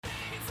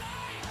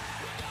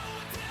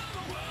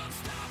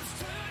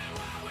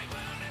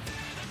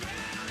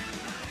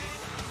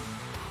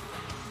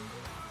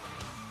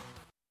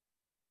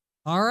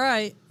All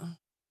right.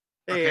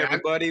 Hey,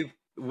 everybody.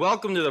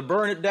 Welcome to the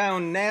Burn It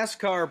Down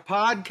NASCAR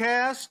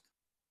podcast,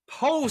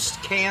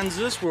 post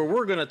Kansas, where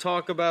we're going to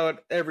talk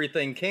about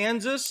everything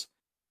Kansas,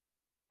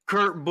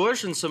 Kurt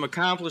Busch and some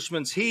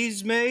accomplishments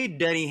he's made,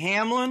 Denny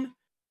Hamlin,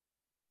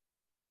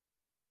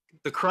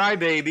 the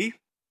crybaby,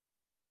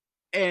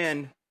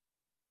 and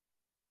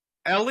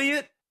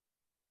Elliott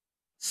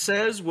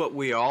says what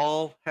we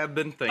all have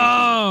been thinking.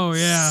 Oh,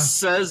 yeah.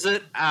 Says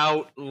it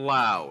out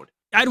loud.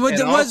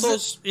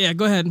 Yeah,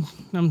 go ahead.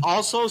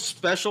 Also,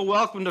 special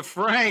welcome to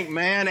Frank,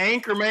 man,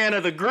 anchorman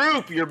of the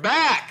group. You're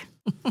back.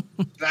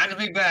 Glad to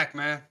be back,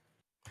 man.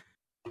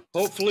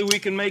 Hopefully we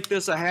can make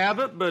this a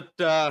habit, but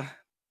all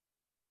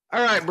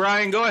right,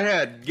 Brian, go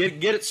ahead.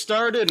 Get it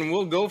started, and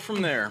we'll go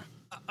from there.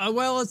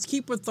 Well, let's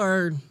keep with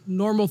our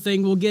normal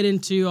thing. We'll get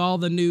into all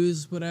the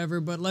news,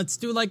 whatever, but let's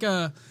do like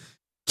a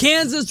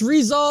Kansas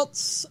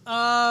results.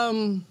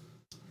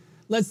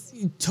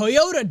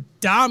 Toyota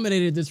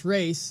dominated this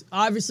race.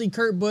 Obviously,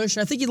 Kurt Busch,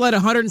 I think he led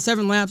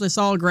 107 laps. I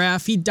saw a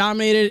graph. He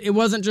dominated. It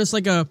wasn't just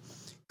like a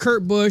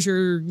Kurt Busch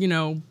or,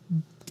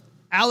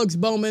 Alex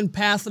Bowman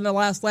passing the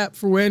last lap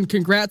for win.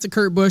 Congrats to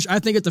Kurt Busch. I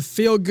think it's a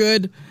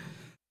feel-good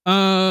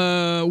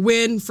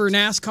win for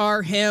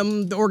NASCAR,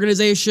 him, the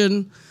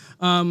organization.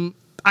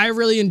 I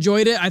really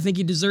enjoyed it. I think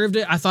he deserved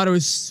it. I thought it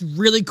was a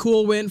really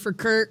cool win for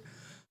Kurt.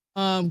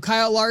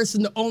 Kyle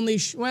Larson, not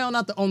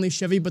the only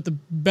Chevy, but the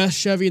best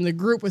Chevy in the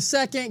group, was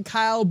second.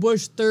 Kyle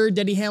Busch third.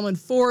 Denny Hamlin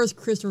fourth.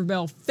 Christopher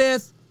Bell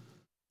fifth.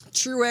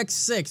 Truex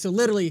sixth. So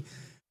literally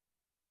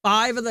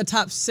 5 of the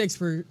top 6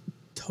 were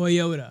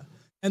Toyota.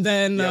 And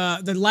then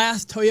the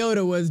last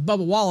Toyota was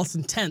Bubba Wallace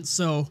in 10th.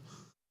 So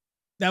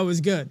that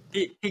was good.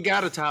 He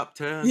got a top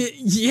 10.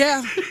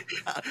 Yeah.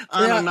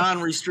 On a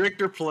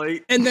non-restrictor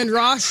plate. And then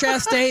Ross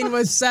Chastain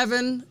was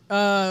 7.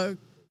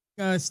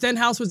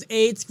 Stenhouse was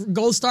 8th.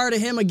 Gold star to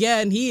him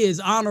again. He is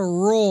on a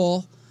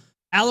roll.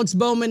 Alex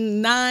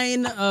Bowman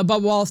 9.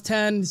 Bubba Wallace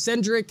 10.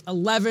 Cindric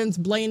 11th.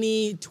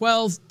 Blaney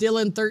 12th.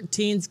 Dillon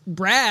 13th.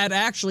 Brad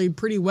actually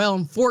pretty well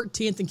in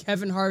 14th. And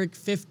Kevin Harvick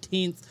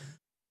 15th.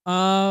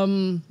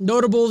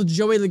 Notable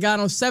Joey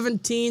Logano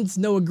 17th.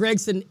 Noah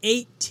Gragson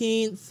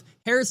 18th.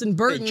 Harrison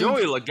Burton. Hey,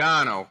 Joey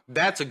Logano,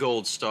 that's a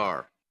gold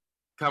star.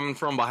 Coming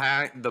from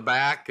behind the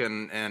back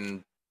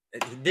and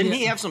didn't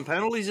he have some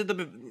penalties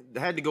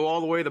had to go all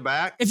the way to the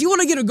back? If you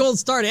want to get a gold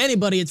star to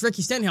anybody, it's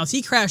Ricky Stenhouse.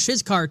 He crashed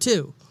his car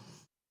too.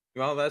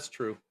 Well, that's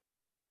true.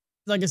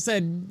 Like I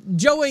said,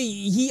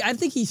 Joey, I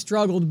think he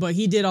struggled, but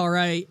he did all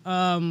right.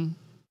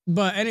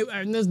 But anyway,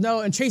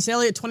 and Chase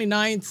Elliott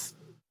 29th,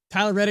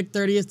 Tyler Reddick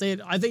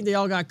 30th. I think they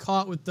all got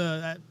caught with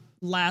that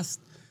last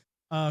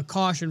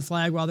caution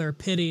flag while they were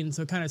pitting,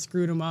 so it kind of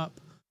screwed them up.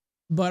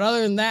 But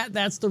other than that,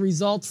 that's the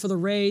results for the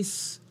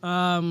race.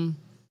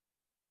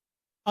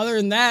 Other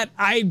than that,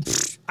 I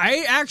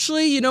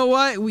actually, you know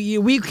what?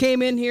 We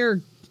came in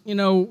here,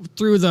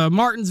 through the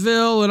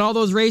Martinsville and all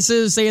those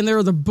races saying they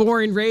were the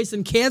boring race,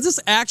 and Kansas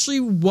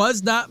actually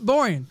was not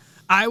boring.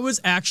 I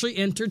was actually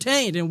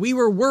entertained, and we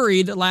were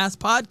worried last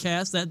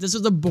podcast that this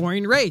is a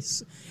boring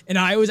race. And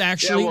I was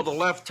actually... Yeah, well, the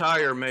left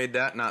tire made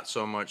that not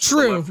so much.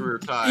 True. The left rear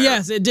tire.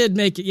 Yes, it did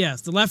make it,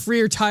 yes. The left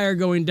rear tire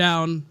going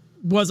down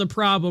was a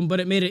problem, but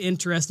it made it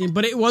interesting.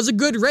 But it was a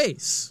good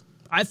race,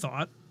 I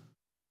thought.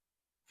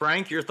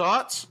 Frank, your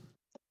thoughts?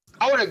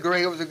 I would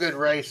agree. It was a good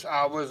race.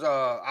 I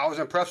was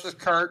impressed with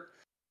Kurt.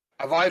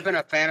 I've always been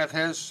a fan of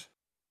his.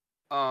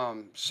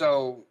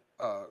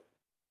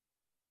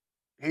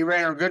 He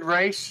ran a good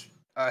race.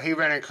 He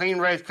ran a clean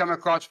race, coming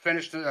across,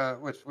 finished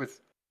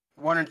with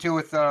 1 and 2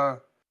 with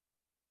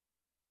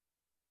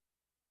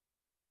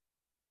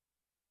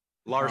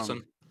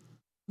Larson.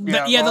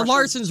 The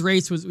Larson's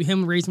race was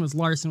him racing with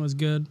Larson was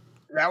good.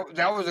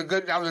 That was a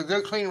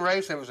good clean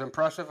race. It was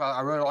impressive.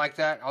 I really liked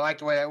that. I liked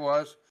the way that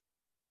was.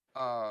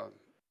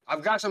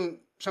 I've got some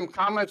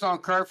comments on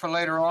Kurt for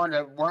later on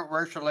that weren't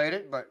race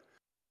related, but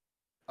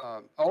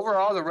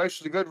overall the race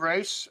was a good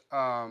race.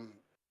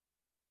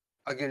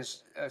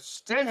 Against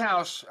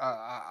Stenhouse,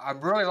 I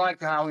really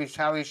liked how he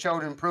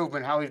showed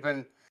improvement. How he's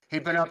been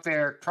up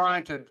there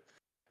trying to,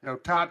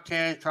 top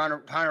 10, trying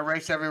to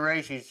race every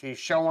race. He's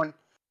showing.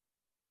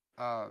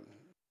 It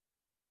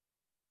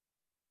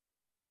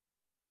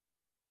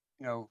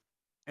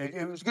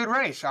was a good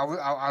race.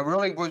 I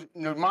really was.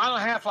 Mile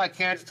and a half like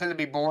Kansas tend to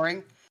be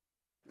boring.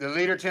 The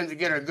leader tends to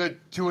get a good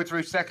 2 or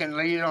 3 second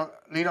lead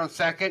on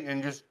second,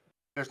 and just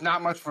there's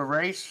not much for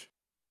race.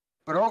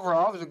 But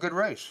overall, it was a good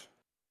race.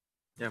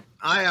 Yeah,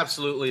 I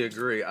absolutely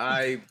agree.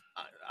 I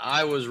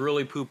was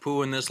really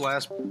poo-pooing this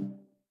last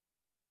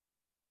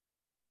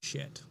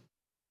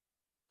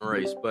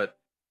race, but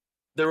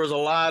there was a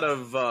lot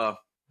of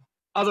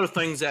other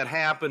things that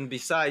happened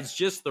besides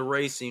just the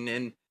racing,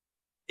 and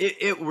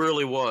it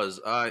really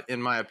was,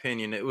 in my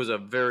opinion, it was a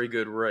very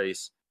good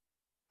race.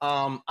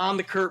 On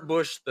the Kurt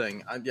Busch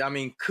thing, I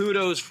mean,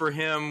 kudos for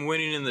him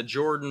winning in the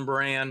Jordan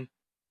brand.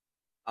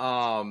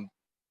 One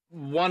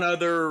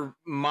other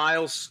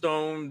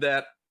milestone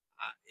that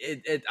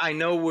I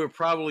know we'll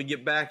probably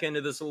get back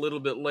into this a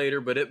little bit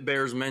later, but it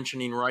bears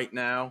mentioning right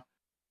now.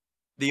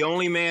 the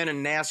only man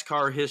in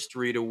NASCAR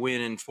history to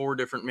win in 4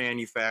 different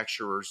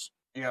manufacturers.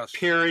 Yes.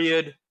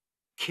 Period.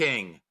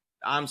 King.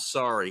 I'm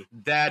sorry.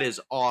 That is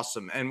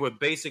awesome. And with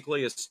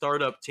basically a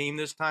startup team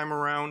this time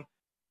around,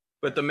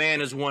 but the man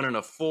has won in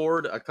a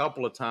Ford a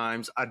couple of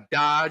times, a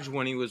Dodge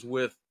when he was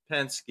with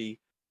Penske,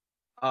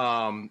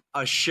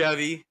 a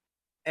Chevy,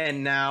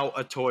 and now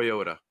a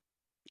Toyota.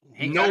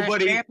 He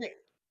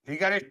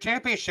got his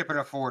championship in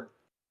a Ford.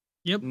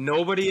 Yep.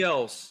 Nobody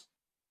else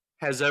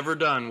has ever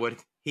done what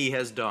he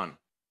has done.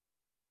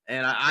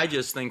 And I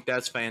just think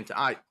that's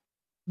fantastic.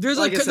 There's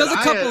like a I said,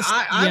 couple.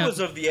 I was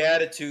of the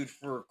attitude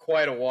for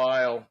quite a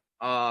while,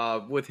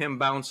 with him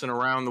bouncing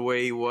around the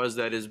way he was,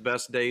 that his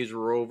best days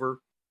were over.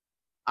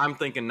 I'm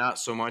thinking not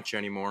so much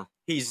anymore.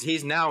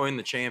 He's now in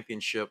the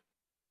championship,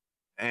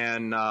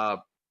 and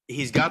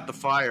he's got the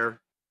fire.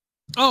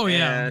 Oh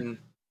yeah. And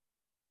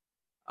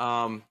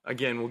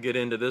again, we'll get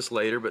into this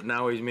later, but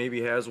now he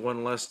maybe has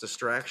one less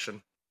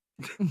distraction.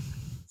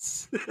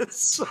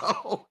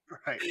 So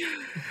right.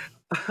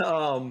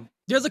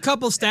 There's a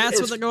couple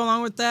stats that go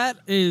along with that.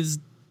 This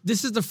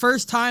is the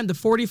first time the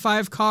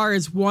 45 car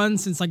has won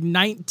since like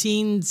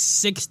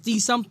 1960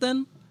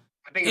 something.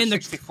 I think it's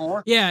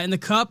 64. Yeah, in the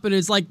Cup, and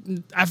it's like,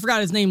 I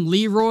forgot his name,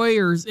 Leroy,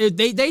 or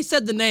they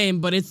said the name,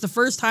 but it's the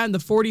first time the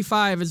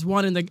 45 has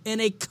won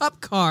in a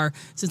Cup car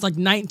since like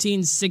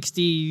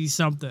 1960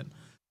 something.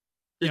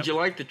 Did you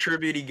like the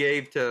tribute he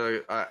gave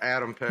to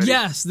Adam Petty?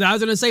 Yes, I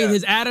was going to say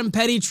his Adam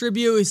Petty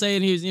tribute. He's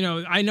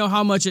saying I know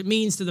how much it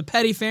means to the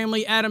Petty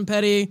family, Adam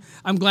Petty.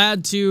 I'm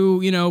glad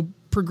to,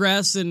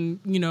 progress and,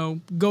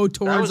 go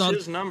towards. That was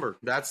his number.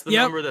 That's the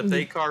number that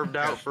they carved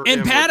out for him.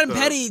 And Adam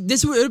Petty,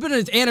 this would have been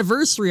his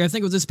anniversary, I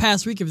think it was this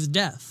past week of his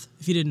death,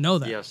 if you didn't know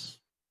that. Yes,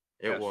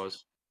 it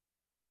was.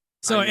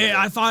 So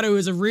I thought it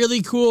was a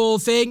really cool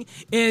thing.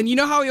 And you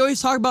know how we always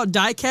talk about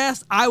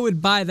diecast? I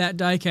would buy that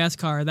diecast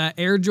car, that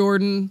Air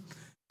Jordan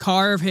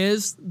car of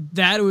his.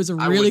 It was a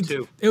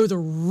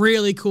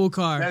really cool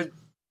car.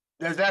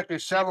 There's actually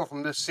several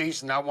from this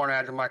season I want to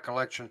add to my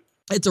collection.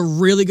 It's a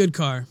really good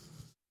car.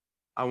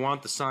 I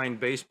want the signed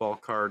baseball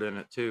card in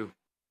it too.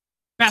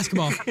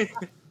 Basketball.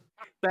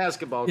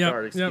 Basketball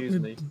card, excuse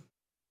me.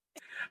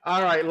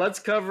 All right, let's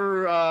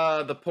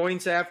cover the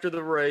points after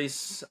the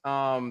race.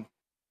 1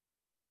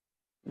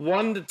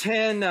 to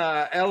 10,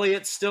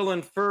 Elliott's still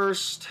in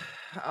first.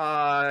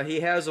 He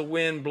has a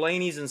win.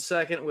 Blaney's in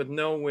second with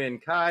no win.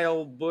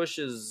 Kyle Busch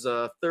is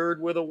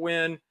third with a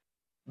win.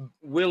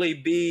 Willie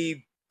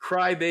B.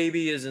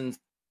 Crybaby is in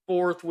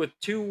fourth with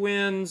 2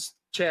 wins.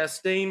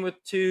 Chastain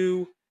with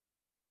 2.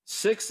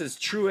 6 is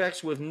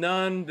Truex with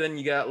none. Then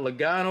you got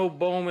Logano,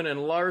 Bowman,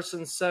 and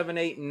Larson, 7,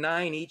 8, and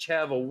 9 each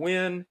have a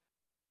win.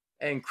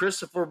 And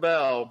Christopher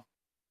Bell,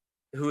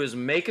 who is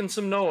making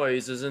some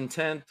noise, is in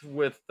 10th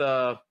with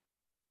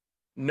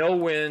no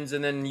wins.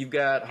 And then you've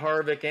got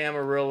Harvick,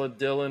 Amarillo,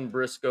 Dillon,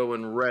 Briscoe,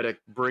 and Reddick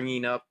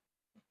bringing up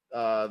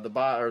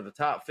the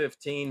top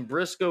 15.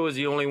 Briscoe is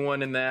the only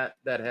one in that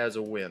has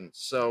a win.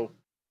 So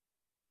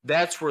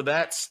that's where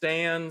that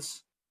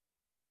stands.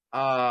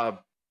 I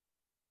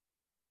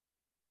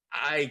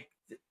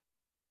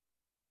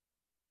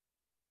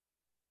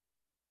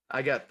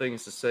got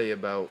things to say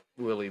about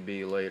Willie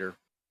B later.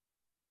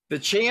 The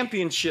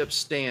championship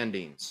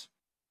standings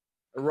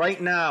right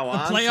now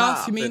on playoff.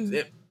 Top, You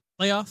mean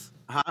playoff?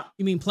 Huh?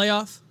 You mean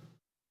playoff?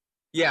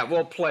 Yeah,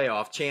 well,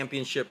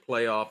 championship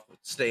playoff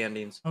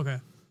standings. Okay.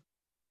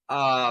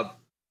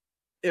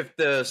 If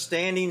the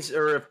standings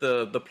or if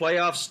the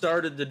playoffs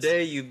started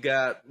today, you've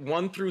got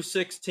 1 through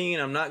 16.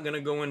 I'm not going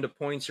to go into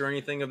points or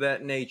anything of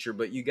that nature,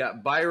 but you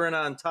got Byron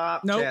on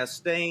top, Nope.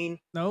 Chastain,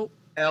 Nope.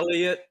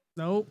 Elliott.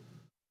 Nope.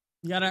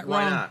 You got it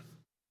Why wrong. not?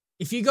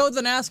 If you go to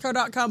the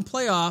NASCAR.com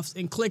playoffs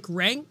and click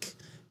rank,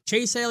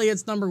 Chase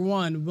Elliott's number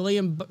 1,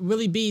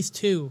 Willie B's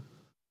 2.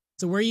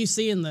 So where are you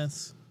seeing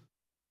this?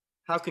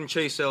 How can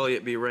Chase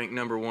Elliott be ranked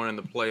number 1 in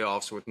the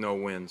playoffs with no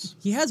wins?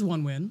 He has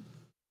 1 win.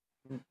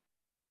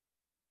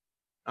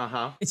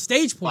 Uh-huh. It's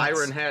stage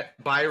points.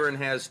 Byron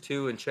has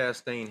 2 and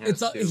Chastain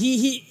has 2.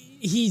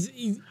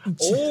 He's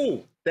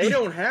Oh, they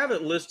don't have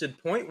it listed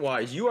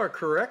point-wise. You are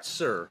correct,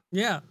 sir.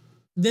 Yeah.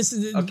 This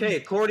is Okay,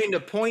 according to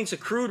points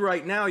accrued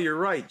right now, you're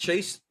right.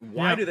 Chase,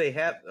 why do they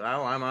have...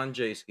 Well, I'm on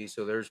J-Ski,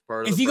 so there's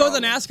part of If the you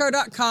problem. go to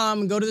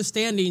NASCAR.com and go to the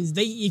standings,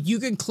 you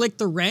can click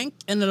the rank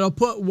and it'll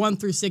put 1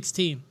 through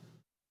 16.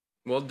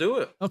 Well, do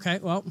it. Okay,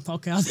 well,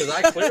 okay. Because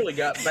I clearly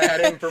got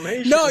bad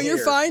information. No, you're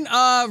here. fine.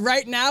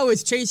 Right now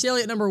it's Chase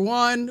Elliott number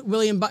 1,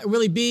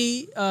 Willie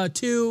B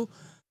 2,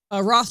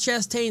 Ross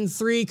Chastain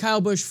 3,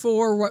 Kyle Busch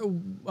 4,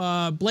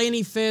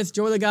 Blaney 5th,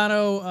 Joey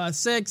Logano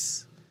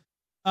 6,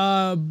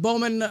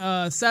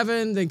 Bowman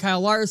 7, then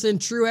Kyle Larson,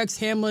 Truex,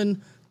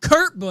 Hamlin,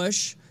 Kurt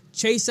Busch,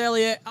 Chase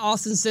Elliott,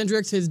 Austin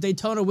Cindrix, his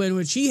Daytona win,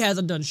 which he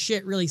hasn't done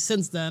shit really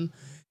since then.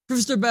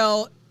 Christopher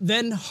Bell,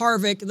 then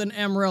Harvick, then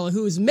Amarillo.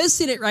 Who is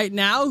missing it right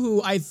now,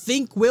 who I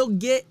think will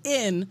get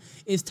in,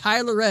 is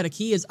Tyler Reddick.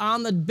 He is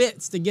on the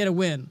bits to get a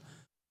win.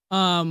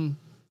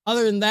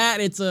 Other than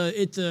that, it's a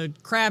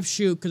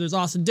crapshoot because there's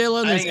Austin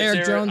Dillon, there's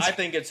Eric Jones. I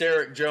think it's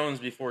Eric Jones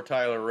before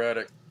Tyler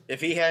Reddick. If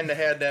he hadn't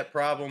had that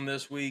problem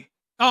this week,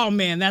 oh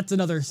man, that's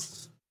another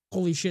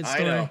holy shit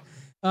story. I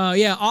know.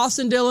 Yeah,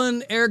 Austin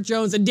Dillon, Eric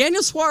Jones, and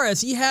Daniel Suarez.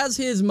 He has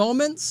his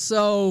moments,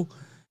 so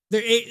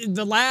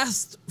the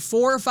last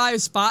 4 or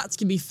 5 spots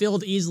can be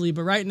filled easily.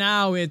 But right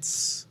now,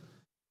 it's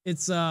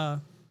those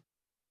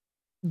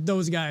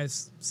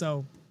guys.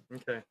 So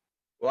okay.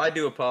 Well, I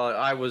do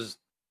apologize. I was.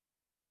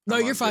 No,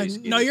 you're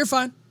fine. No, you're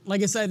fine.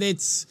 Like I said,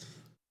 it's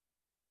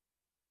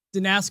the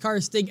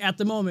NASCAR sting at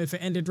the moment. If it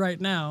ended right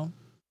now,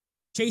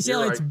 Chase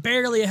Elliott's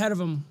barely ahead of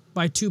him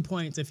by 2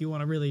 points. If you want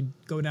to really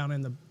go down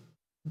in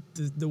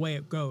the way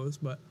it goes,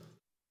 but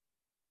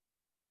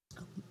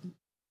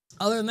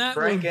other than that,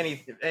 Frank,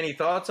 any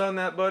thoughts on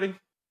that, buddy?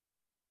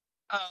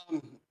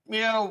 You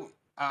know,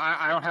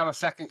 I don't have a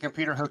second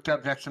computer hooked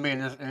up next to me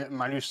in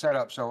my new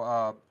setup,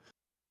 so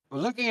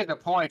looking at the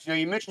points, you know,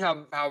 you mentioned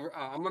how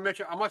I'm gonna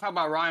talk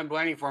about Ryan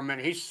Blaney for a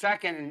minute. He's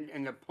second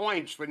in the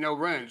points with no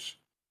runs.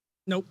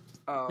 Nope.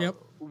 Yep.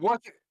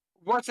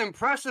 What's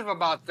impressive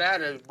about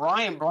that is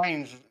Ryan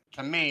Blaney,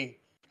 to me,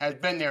 has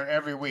been there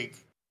every week.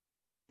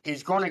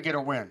 He's going to get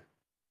a win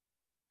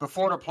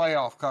before the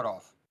playoff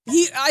cutoff.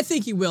 I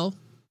think he will.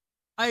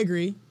 I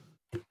agree.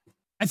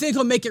 I think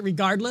he'll make it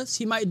regardless.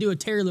 He might do a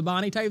Terry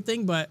Labonte type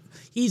thing, but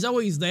he's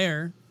always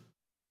there.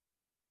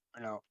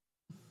 I know.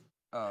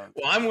 Well,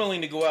 I'm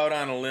willing to go out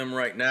on a limb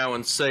right now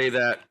and say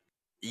that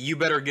you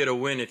better get a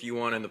win if you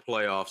want in the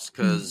playoffs,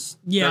 because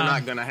they're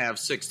not going to have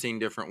 16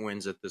 different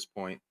wins at this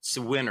point.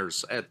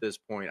 Winners at this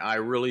point. I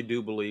really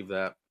do believe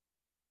that.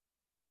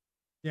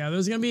 Yeah,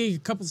 there's going to be a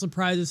couple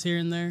surprises here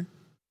and there.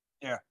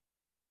 Yeah.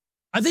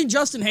 I think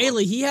Justin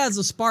Haley, he has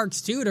the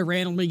sparks, too, to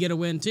randomly get a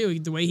win, too.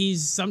 The way he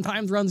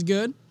sometimes runs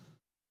good.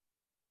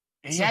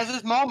 He has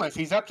his moments.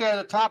 He's up there at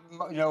the top,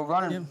 you know,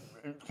 running,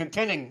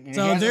 contending.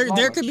 So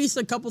there could be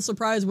a couple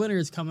surprise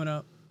winners coming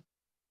up.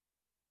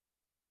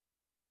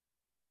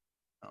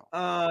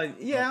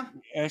 Yeah.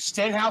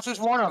 Stenhouse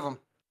is one of them.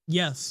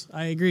 Yes,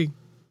 I agree.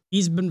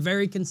 He's been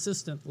very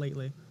consistent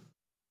lately.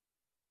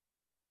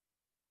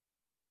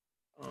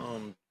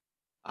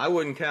 I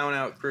wouldn't count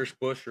out Chris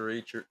Busch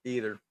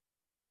either.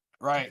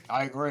 Right,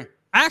 I agree.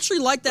 I actually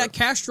like that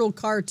Castrol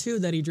car too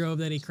that he drove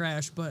that he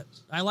crashed, but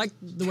I like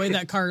the way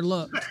that car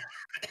looked.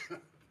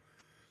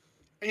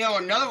 You know,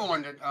 another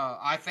one that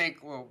I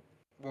think will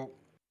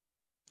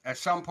at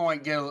some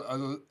point get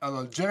a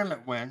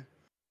legitimate win.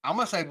 I'm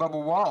gonna say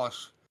Bubba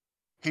Wallace.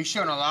 He's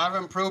shown a lot of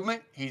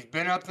improvement. He's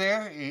been up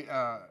there.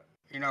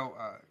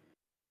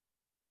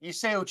 You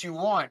say what you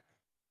want.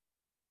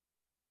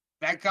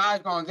 That guy's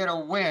going to get a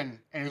win,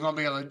 and he's going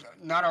to be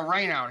not a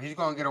rainout. He's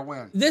going to get a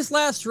win. This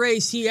last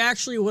race, he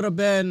actually would have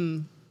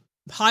been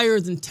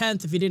higher than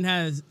 10th if he didn't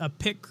have a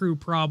pit crew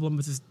problem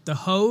with the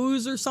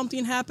hose or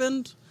something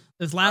happened.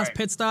 This last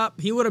pit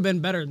stop, he would have been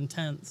better than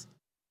 10th.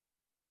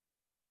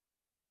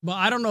 But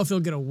I don't know if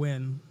he'll get a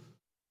win.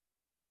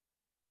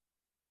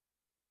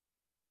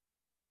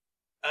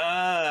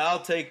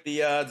 I'll take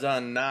the odds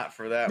on not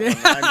for that one.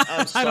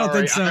 I'm sorry. I don't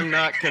think so. I'm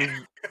not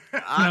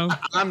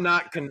I'm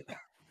not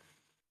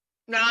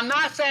Now, I'm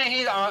not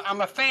saying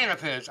I'm a fan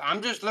of his.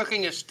 I'm just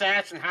looking at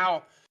stats and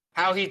how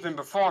he's been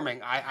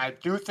performing. I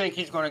do think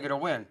he's going to get a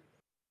win.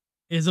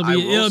 It'll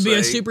be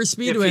a super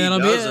speedway. If he that'll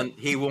doesn't,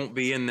 be it. He won't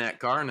be in that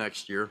car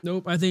next year.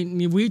 Nope. I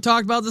think we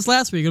talked about this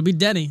last week. It'll be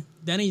Denny.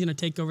 Denny's going to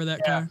take over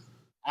that car.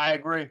 I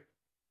agree.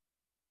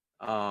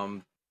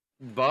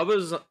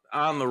 Bubba's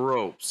on the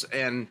ropes,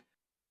 and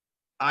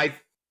I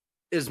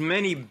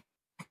don't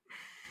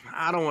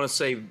want to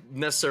say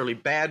necessarily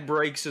bad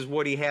breaks is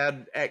what he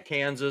had at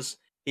Kansas.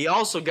 He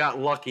also got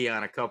lucky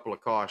on a couple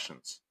of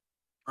cautions.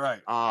 Right.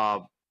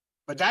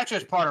 But that's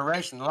just part of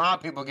racing. A lot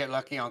of people get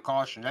lucky on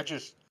caution. That's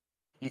just,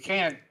 you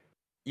can't.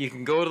 You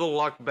can go to the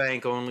luck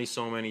bank only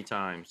so many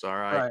times, all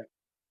right? Right.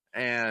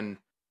 And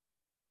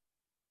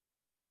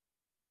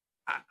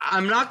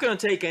I'm not going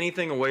to take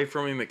anything away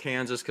from him at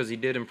Kansas because he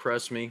did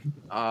impress me.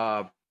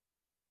 But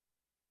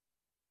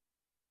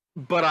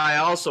I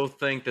also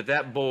think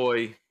that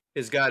boy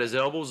has got his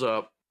elbows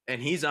up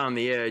and he's on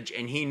the edge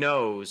and he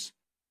knows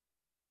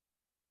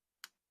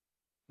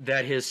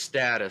that his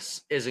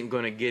status isn't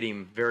going to get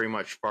him very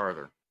much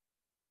farther.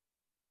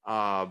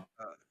 Now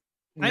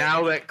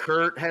that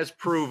Kurt has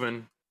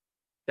proven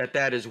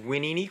that is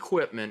winning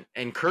equipment,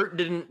 and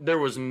Kurt there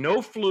was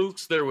no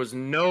flukes, there was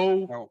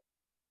no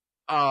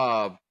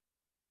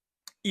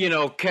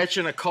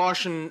catching a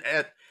caution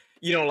at,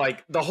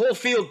 like the whole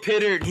field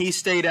pitted and he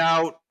stayed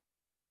out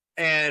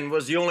and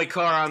was the only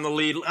car on the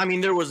lead. I mean,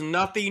 there was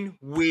nothing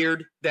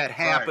weird that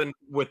happened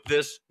with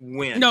this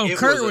win. No,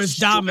 Kurt was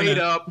dominant.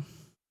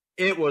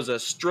 It was a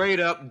straight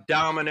up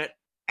dominant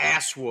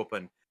ass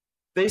whooping.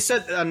 They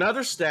said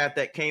another stat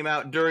that came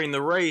out during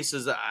the race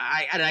is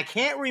I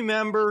can't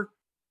remember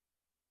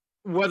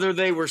whether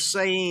they were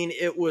saying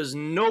it was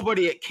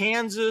nobody at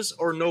Kansas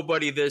or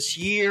nobody this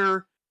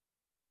year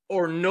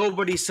or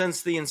nobody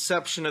since the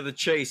inception of the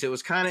chase. It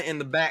was kind of in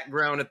the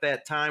background at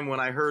that time when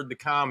I heard the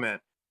comment.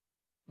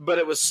 But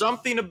it was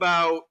something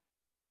about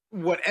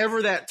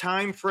whatever that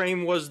time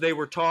frame was they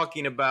were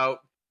talking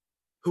about.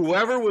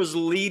 Whoever was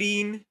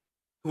leading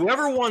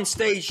whoever won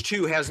stage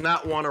 2 has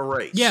not won a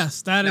race.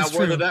 Yes, that is now,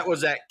 whether true. that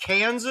was at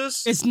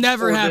Kansas, It's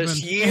never happened.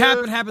 This year,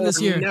 It happened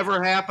this year.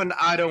 Never happened.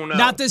 I don't know.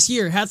 Not this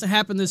year. It hasn't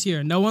happened this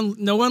year. No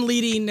one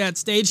leading at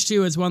stage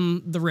 2 has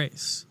won the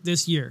race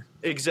this year.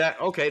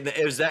 Exactly. Okay.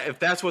 Is that if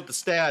that's what the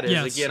stat is?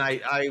 Yes.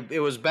 Again, it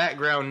was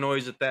background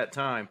noise at that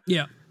time.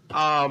 Yeah.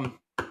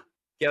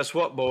 Guess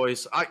what,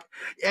 boys?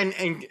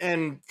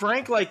 And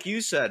Frank, like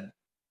you said,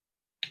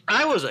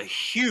 I was a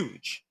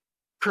huge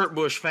Kurt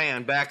Busch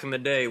fan back in the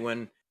day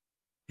when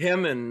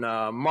him and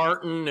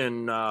Martin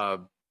and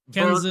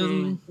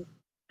Burton,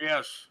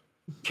 yes,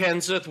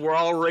 Kenseth were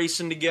all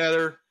racing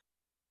together.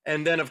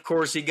 And then, of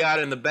course, he got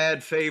in the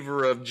bad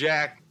favor of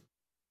Jack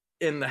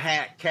in the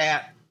Hat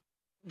Cat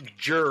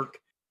jerk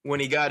when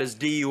he got his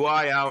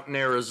DUI out in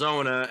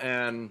Arizona,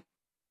 and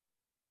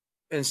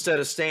instead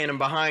of standing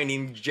behind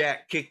him,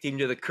 Jack kicked him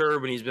to the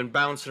curb, and he's been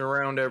bouncing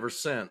around ever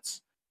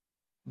since.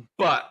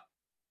 But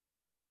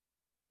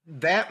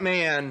that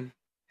man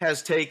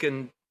has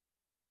taken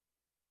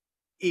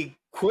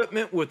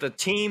equipment with a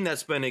team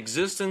that's been in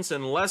existence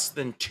in less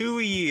than 2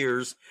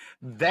 years.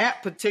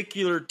 That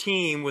particular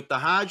team, with the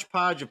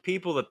hodgepodge of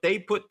people that they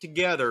put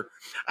together,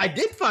 I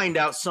did find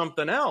out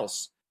something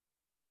else.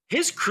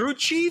 His crew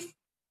chief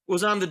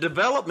was on the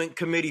development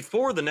committee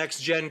for the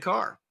next gen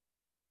car.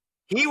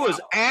 He was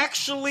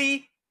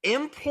actually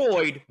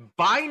employed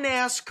by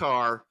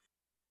NASCAR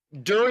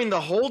during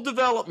the whole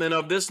development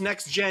of this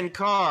next gen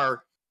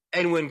car.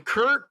 And when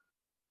Kurt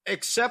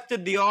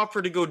accepted the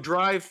offer to go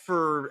drive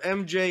for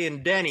MJ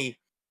and Denny,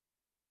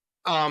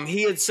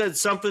 he had said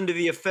something to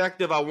the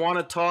effect of, I want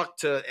to talk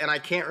to, and I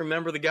can't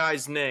remember the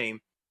guy's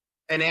name,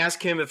 and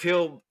ask him if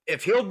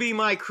he'll be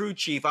my crew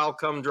chief, I'll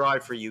come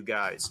drive for you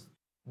guys.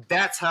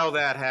 That's how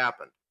that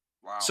happened.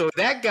 Wow. So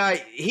that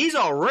guy, he's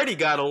already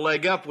got a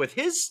leg up with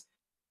his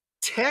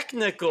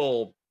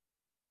technical,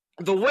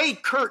 the way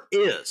Kurt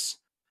is,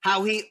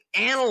 how he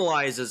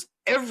analyzes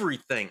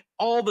everything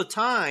all the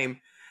time.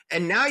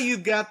 And now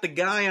you've got the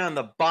guy on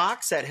the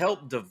box that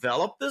helped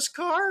develop this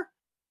car.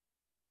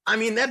 I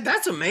mean,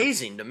 that's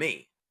amazing to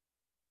me.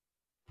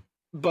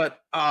 But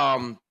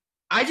I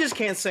just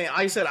can't say.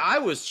 I said I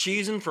was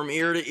cheesing from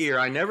ear to ear.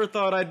 I never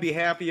thought I'd be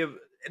happy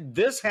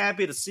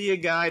to see a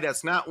guy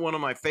that's not one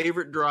of my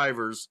favorite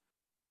drivers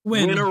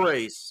win a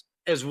race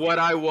as what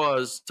I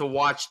was to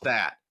watch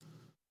that.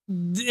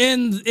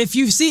 And if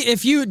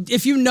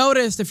you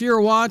noticed, if you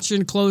were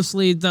watching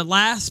closely, the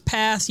last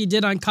pass he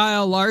did on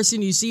Kyle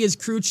Larson, you see his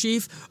crew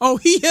chief. Oh,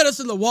 he hit us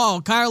in the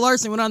wall. Kyle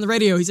Larson went on the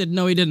radio. He said,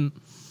 no, he didn't.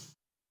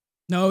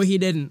 No, he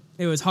didn't.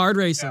 It was hard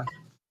racing.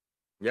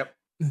 Yeah.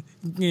 Yep.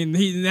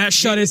 And that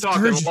shut his.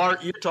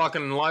 You're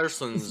talking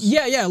Larson's.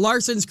 Yeah.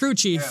 Larson's crew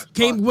chief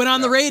went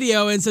on the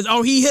radio and says,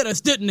 "Oh, he hit us,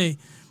 didn't he?"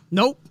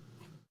 Nope.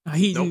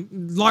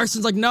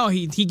 Larson's like, no,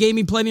 he gave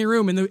me plenty of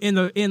room. In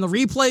the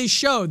replays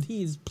showed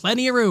he's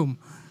plenty of room.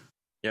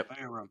 Yep.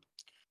 Plenty of room.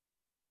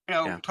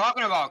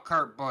 Talking about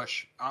Kurt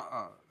Busch,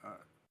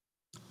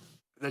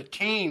 the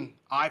team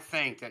I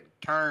think that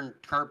turned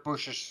Kurt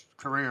Busch's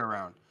career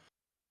around.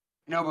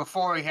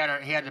 Before he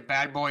had the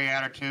bad boy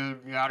attitude,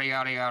 yada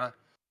yada yada.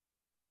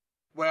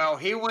 Well,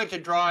 he went to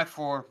drive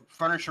for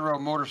Furniture Row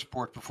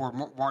Motorsports before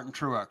Martin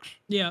Truex.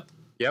 Yeah.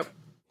 Yep.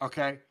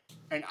 Okay.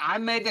 And I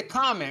made the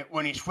comment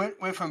when he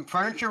went from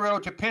Furniture Row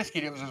to Penske,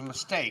 it was a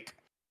mistake.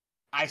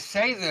 I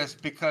say this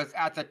because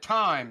at the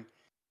time,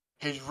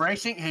 his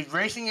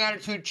racing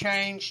attitude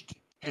changed,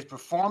 his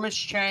performance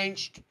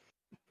changed.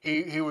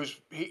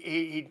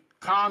 He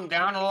calmed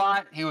down a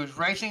lot. He was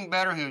racing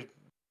better. He was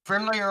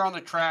friendlier on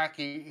the track.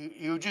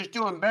 He was just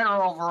doing better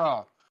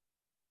overall.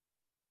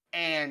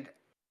 And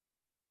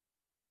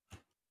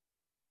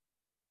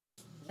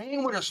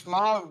being with a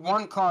small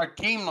one-car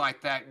team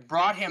like that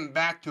brought him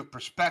back to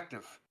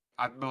perspective,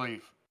 I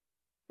believe.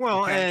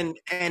 Well, and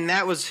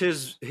that was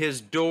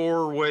his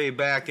doorway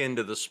back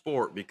into the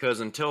sport,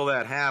 because until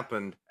that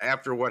happened,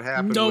 after what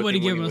happened, nobody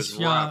gave him a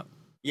shot.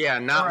 Yeah,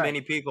 not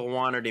many people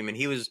wanted him, and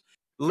he was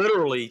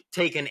literally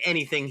taking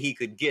anything he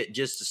could get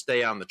just to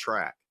stay on the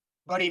track.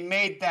 But he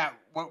made that.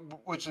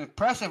 What's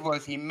impressive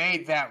was he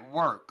made that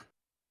work.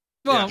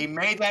 Well, he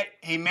made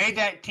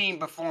that team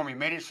perform. He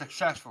made it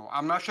successful.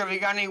 I'm not sure if he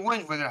got any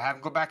wins with it. I have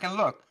to go back and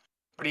look.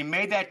 But he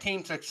made that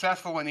team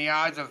successful in the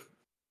eyes of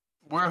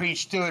where he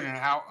stood and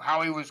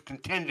how he was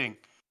contending.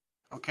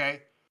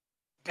 Okay?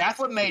 That's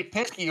what made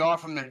Penske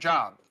offer him the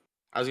job.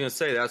 I was going to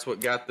say, that's what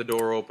got the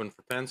door open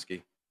for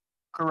Penske.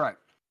 Correct.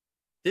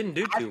 Didn't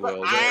do too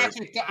well.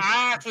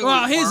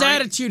 Well, his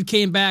attitude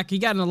came back. He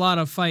got in a lot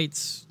of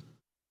fights.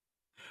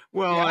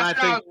 Well, yeah, I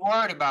think I was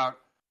worried about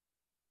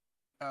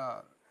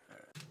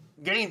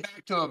getting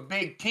back to a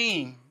big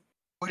team.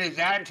 Would his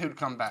attitude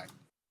come back?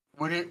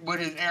 Would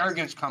his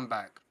arrogance come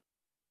back?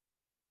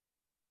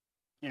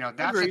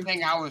 That's the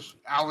thing I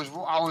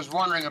was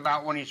wondering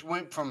about when he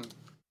went from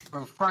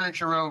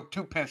Furniture Row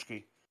to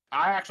Penske.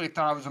 I actually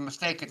thought it was a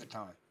mistake at the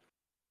time.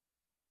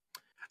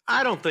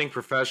 I don't think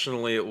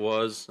professionally it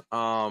was.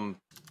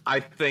 I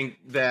think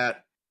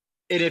that,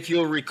 and if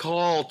you'll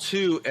recall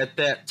too, at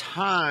that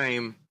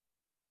time,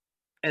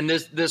 And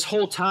this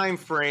whole time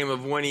frame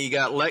of when he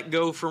got let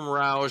go from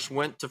Roush,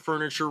 went to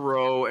Furniture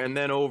Row, and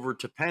then over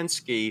to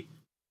Penske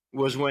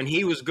was when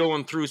he was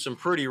going through some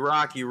pretty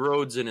rocky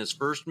roads in his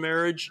first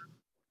marriage.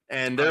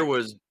 And there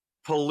was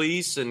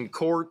police and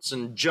courts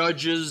and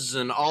judges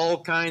and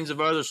all kinds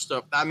of other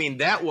stuff. I mean,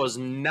 that was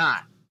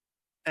not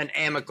an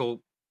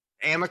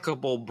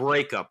amicable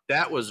breakup.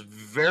 That was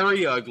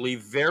very ugly,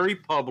 very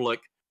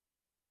public,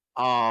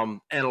 and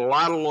a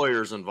lot of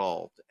lawyers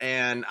involved.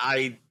 And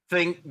I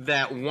think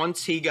that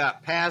once he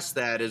got past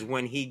that is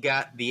when he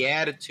got the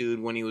attitude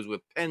when he was with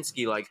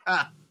Penske, like,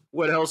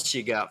 what else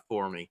you got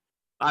for me?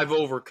 I've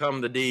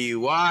overcome the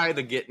DUI,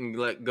 the getting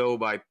let go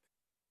by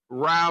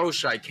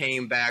Roush. I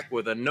came back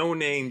with a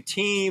no-name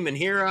team, and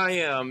here I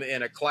am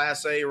in a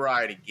Class A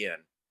ride again.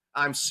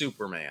 I'm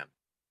Superman.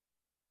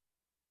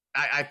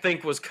 I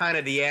think was kind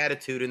of the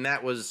attitude, and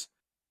that was,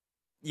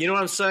 you know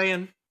what I'm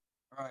saying?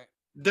 Right.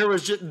 There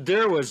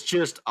was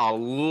just a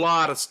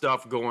lot of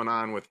stuff going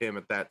on with him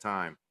at that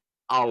time.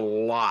 A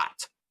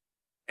lot.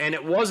 And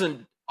it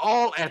wasn't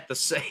all at the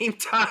same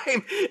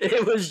time.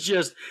 It was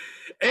just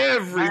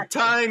every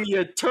time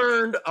you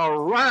turned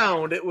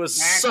around, it was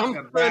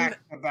something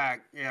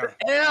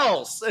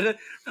else. And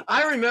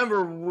I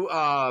remember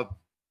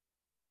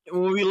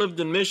when we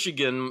lived in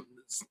Michigan,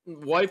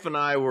 wife and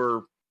I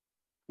were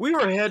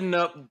heading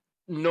up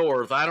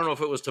north. I don't know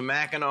if it was to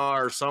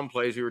Mackinac or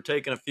someplace. We were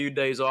taking a few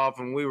days off,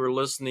 and we were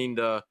listening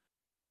to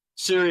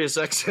Sirius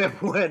XM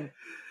when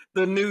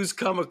the news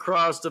come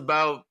across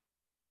about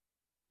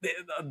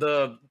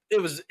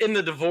it was in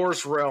the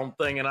divorce realm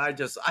thing, and I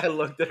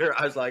looked at her.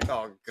 I was like,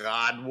 "Oh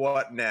God,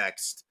 what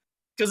next?"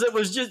 Because it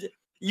was just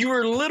you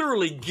were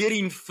literally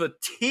getting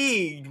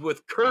fatigued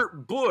with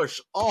Kurt Busch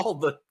all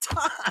the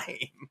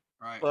time.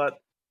 Right. But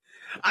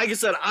like I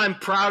said, I'm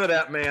proud of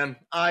that man.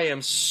 I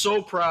am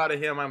so proud of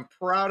him. I'm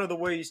proud of the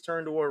way he's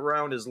turned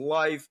around his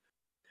life,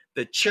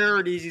 the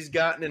charities he's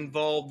gotten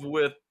involved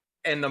with,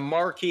 and the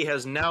mark he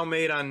has now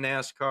made on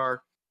NASCAR.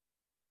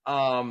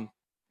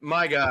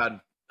 My God.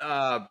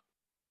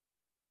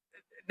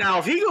 Now,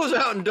 if he goes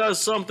out and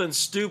does something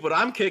stupid,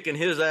 I'm kicking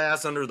his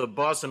ass under the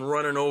bus and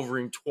running over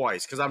him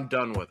twice because I'm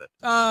done with it.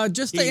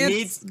 Just to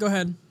answer, go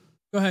ahead.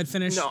 Go ahead,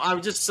 finish. No,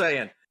 I'm just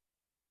saying.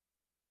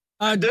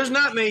 There's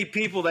not many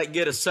people that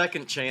get a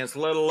second chance,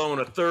 let alone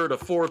a third, a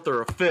fourth,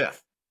 or a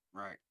fifth.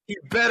 Right. He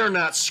better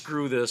not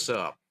screw this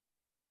up.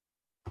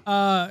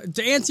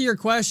 To answer your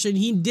question,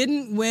 he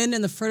didn't win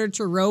in the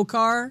Furniture Row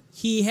car.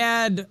 He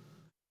had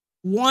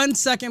 1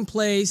 second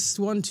place,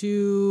 1,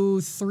 2,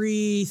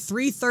 3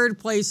 third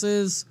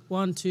places,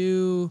 1,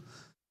 2,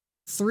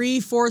 3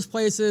 fourth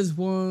places,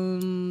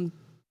 1,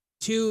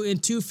 2,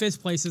 and 2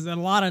 fifth places, and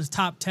a lot of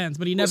top tens,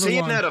 but he never won.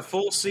 Was he in a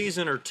full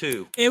season or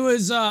 2? It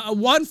was a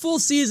 1 full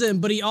season,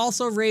 but he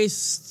also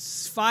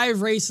raced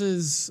 5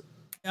 races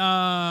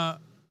the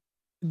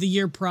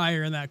year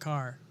prior in that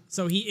car.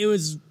 So he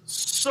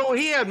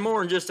had more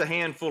than just a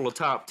handful of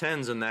top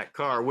tens in that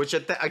car, which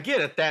at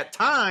that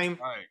time,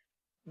 right.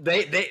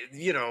 They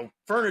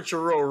Furniture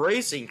Row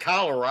Racing,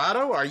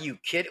 Colorado. Are you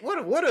kidding?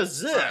 What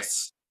is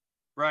this?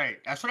 Right.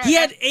 That's what he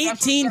had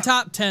 18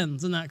 top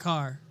tens in that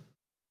car.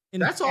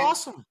 That's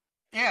awesome.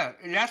 Yeah,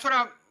 and that's what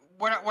I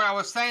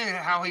was saying.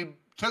 How he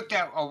took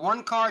that a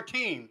 1-car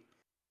team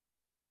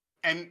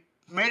and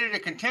made it a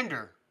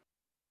contender.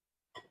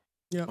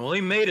 Yeah. Well,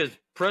 he made his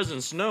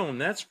presence known.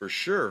 That's for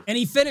sure. And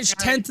he finished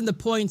 10th in the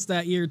points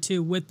that year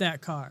too with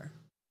that car.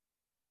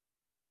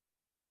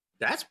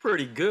 That's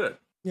pretty good.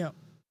 Yeah.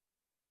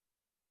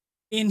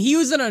 And he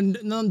was in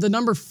the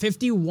number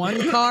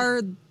 51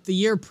 car the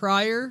year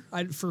prior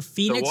for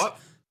Phoenix. The what?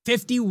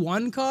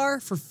 51 car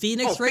for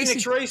Phoenix Racing.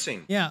 Phoenix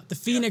Racing. Yeah, the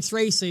Phoenix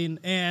Racing.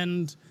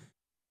 And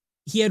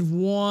he had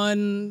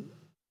 2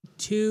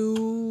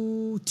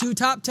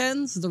 top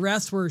tens. The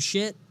rest were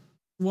shit.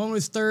 One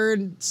was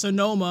third,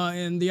 Sonoma,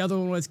 and the other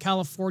one was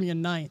California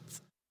 9th.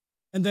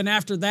 And then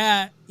after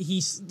that,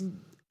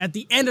 at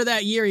the end of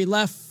that year, he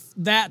left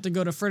that to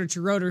go to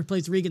Furniture Row to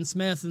replace Regan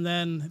Smith, and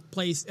then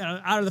placed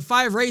out of the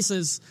 5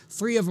 races,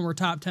 3 of them were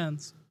top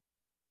tens.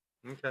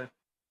 Okay.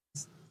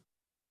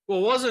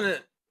 Well, wasn't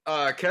it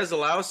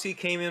Keselowski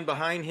came in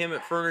behind him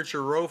at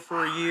Furniture Row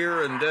for a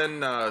year, and then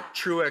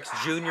Truex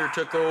Jr.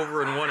 took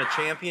over and won a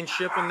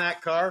championship in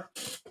that car?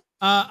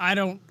 I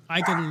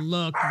can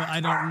look, but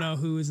I don't know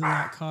who was in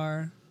that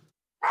car.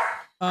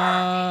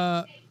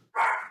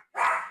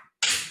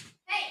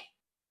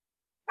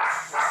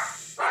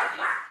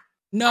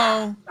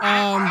 No.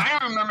 I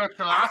don't remember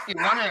Keselowski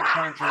running at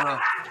Furniture Row.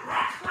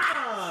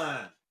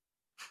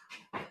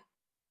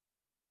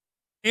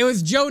 It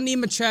was Joe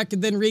Nemechek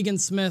and then Regan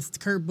Smith,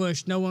 Kurt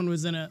Busch. No one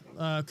was in it.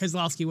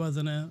 Keselowski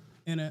wasn't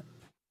in it.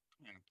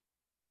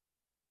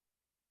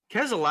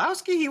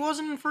 Keselowski? He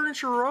wasn't in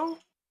Furniture Row?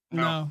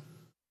 No.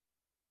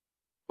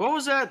 What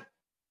was that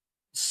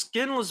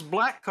skinless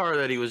black car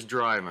that he was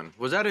driving?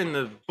 Was that in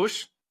the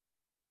Busch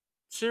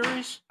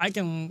series? I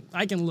can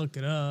look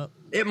it up.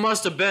 It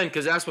must have been,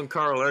 because that's when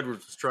Carl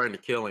Edwards was trying to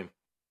kill him.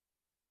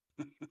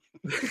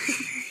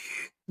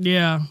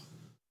 Yeah.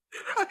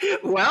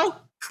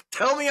 Well,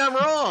 tell me I'm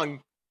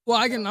wrong. Well,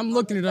 I'm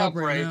looking it up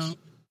right now.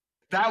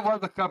 That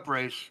was the Cup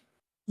race.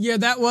 Yeah,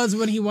 that was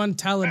when he won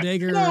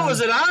Talladega. No, it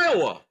was at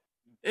Iowa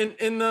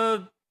in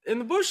the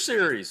Busch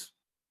series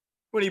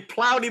when he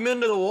plowed him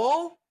into the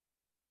wall.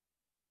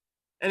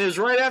 And it was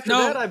right after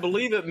that, I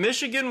believe, at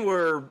Michigan,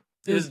 where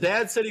his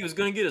dad said he was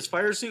going to get his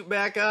fire suit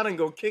back on and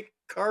go kick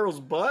Carl's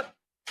butt.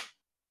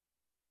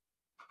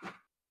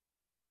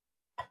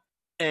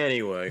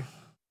 Anyway,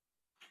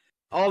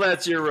 all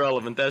that's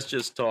irrelevant. That's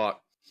just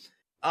talk.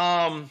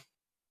 Are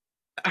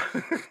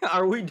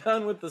we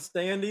done with the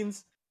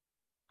standings?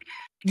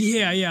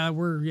 Yeah.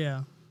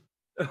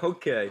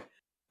 Okay.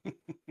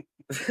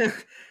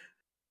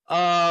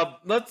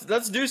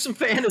 Let's do some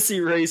fantasy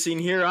racing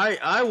here.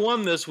 I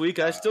won this week.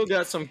 I still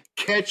got some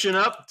catching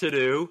up to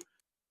do.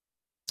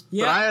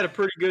 Yeah, but I had a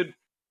pretty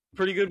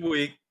good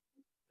week.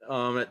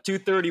 At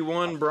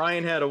 231,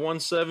 Brian had a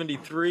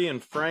 173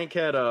 and Frank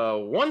had a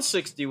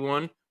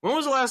 161. When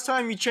was the last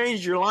time you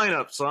changed your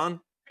lineup, son?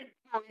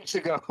 4 weeks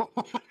ago.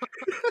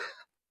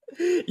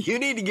 You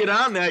need to get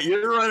on that.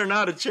 You're running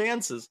out of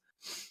chances.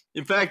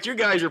 In fact, your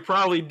guys are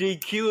probably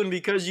DQing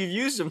because you've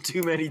used them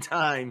too many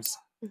times.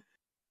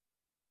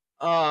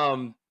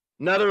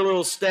 Another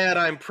little stat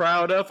I'm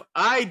proud of.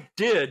 I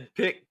did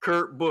pick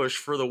Kurt Busch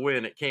for the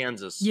win at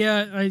Kansas.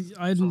 Yeah,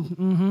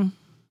 mm-hmm.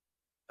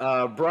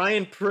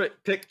 Brian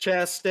picked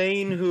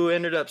Chastain, who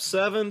ended up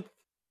 7th.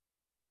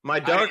 My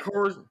dark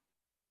horse.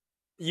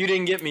 You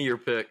didn't get me your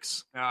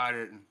picks. No, I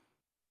didn't.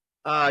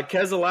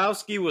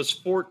 Keselowski was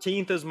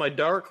 14th as my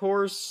dark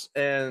horse,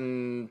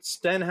 and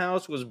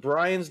Stenhouse was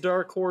Brian's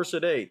dark horse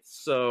at 8th.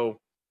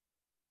 So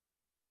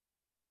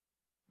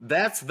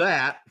that's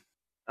that.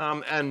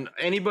 And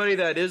anybody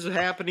that is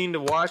happening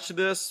to watch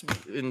this,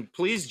 and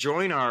please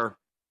join our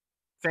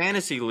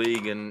fantasy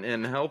league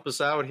and help us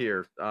out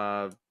here.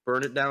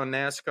 Burn It Down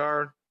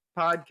NASCAR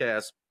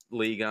podcast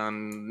league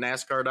on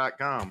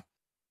NASCAR.com.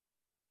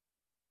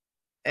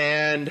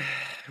 And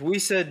we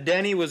said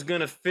Denny was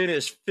going to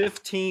finish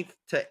 15th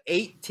to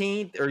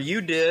 18th, or you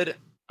did.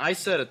 I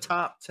said a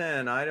top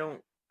 10.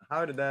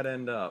 How did that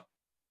end up?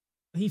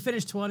 He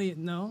finished 20th.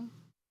 No,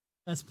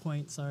 that's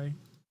point. Sorry.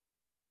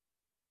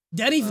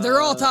 Denny,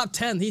 they're all top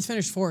 10. He's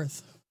finished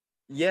 4th.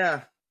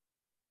 Yeah.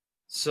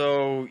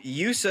 So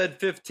you said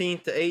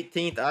 15th to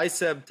 18th. I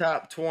said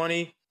top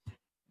 20.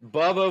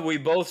 Bubba, we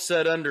both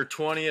said under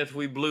 20th.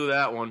 We blew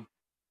that one.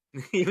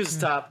 He was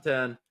top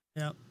 10.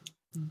 Yep.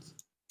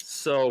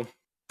 So,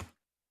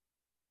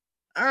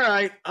 all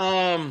right.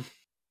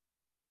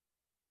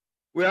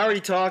 We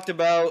already talked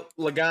about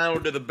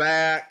Logano to the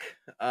back.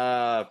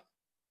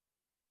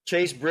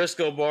 Chase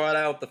Briscoe brought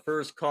out the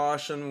first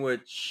caution,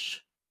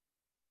 which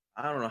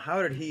I don't know.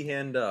 How did he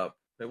end up?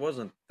 It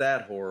wasn't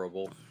that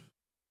horrible.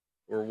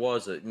 Or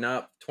was it?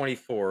 Not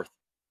 24th.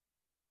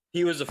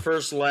 He was the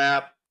first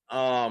lap.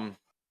 Again,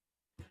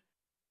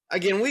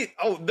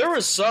 there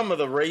was some of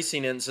the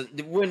racing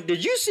incident.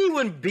 Did you see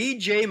when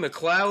BJ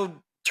McLeod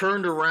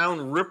turned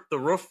around, ripped the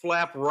roof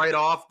flap right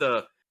off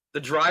the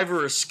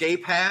driver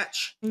escape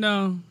hatch?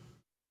 No.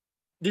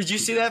 Did you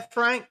see that,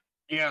 Frank?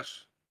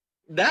 Yes.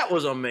 That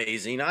was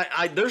amazing.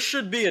 There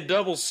should be a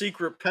double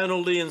secret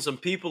penalty and some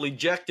people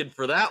ejected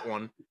for that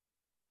one.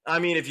 I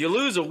mean, if you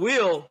lose a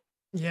wheel,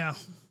 yeah,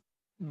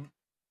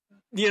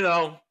 it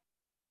ought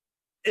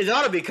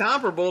to be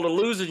comparable to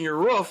losing your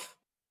roof.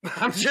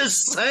 I'm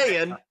just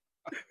saying.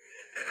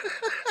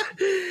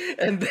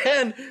 And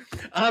then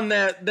on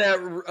that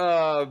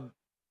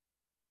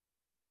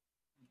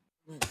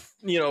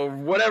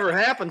whatever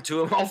happened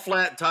to him, all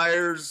flat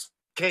tires,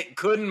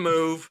 couldn't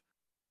move.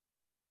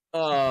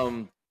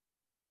 I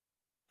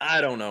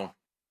don't know.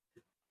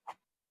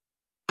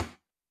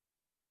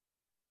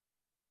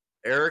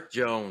 Eric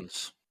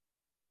Jones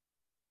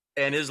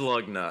and his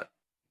lug nut.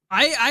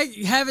 I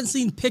haven't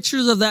seen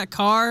pictures of that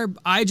car.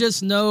 I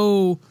just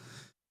know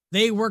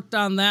they worked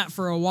on that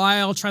for a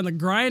while, trying to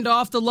grind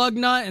off the lug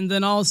nut, and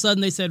then all of a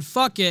sudden they said,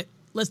 fuck it,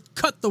 let's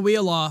cut the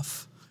wheel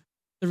off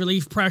to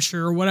relieve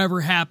pressure or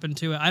whatever happened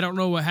to it. I don't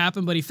know what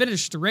happened, but he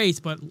finished the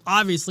race, but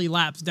obviously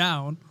laps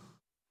down.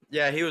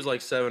 Yeah, he was like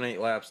 7-8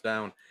 laps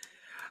down.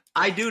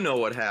 I do know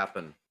what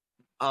happened.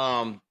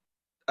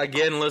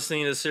 Again,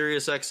 listening to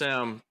Sirius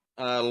XM,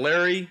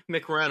 Larry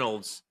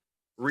McReynolds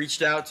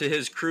reached out to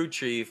his crew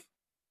chief,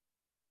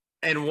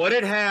 and what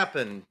had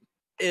happened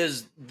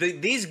is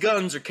these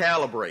guns are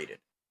calibrated,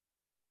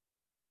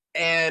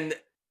 and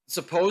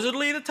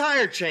supposedly the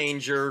tire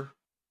changer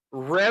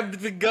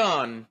revved the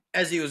gun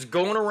as he was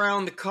going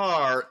around the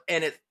car,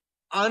 and it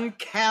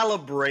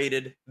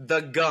uncalibrated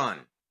the gun.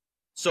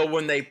 So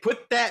when they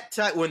put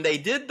when they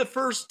did the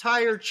first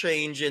tire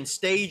change in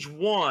stage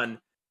 1,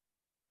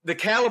 the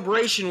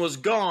calibration was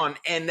gone,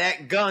 and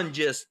that gun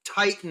just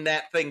tightened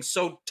that thing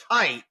so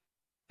tight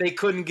they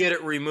couldn't get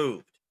it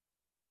removed.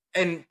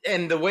 And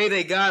the way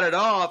they got it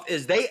off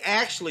is they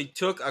actually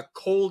took a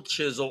cold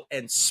chisel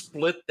and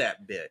split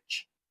that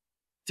bitch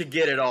to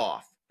get it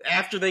off.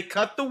 After they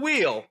cut the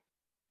wheel,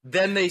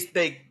 then they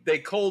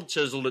cold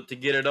chiseled it to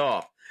get it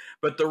off.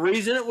 But the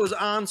reason it was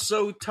on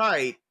so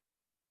tight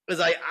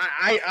Because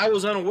I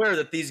was unaware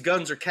that these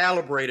guns are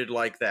calibrated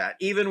like that,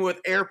 even with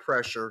air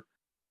pressure.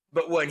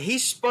 But when he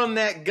spun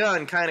that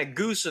gun, kind of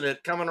goosing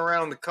it, coming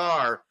around the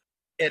car,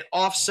 it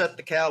offset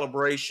the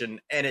calibration,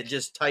 and it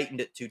just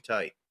tightened it too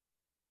tight.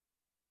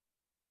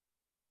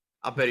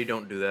 I bet he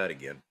don't do that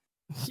again.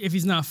 If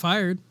he's not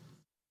fired.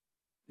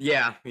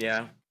 Yeah.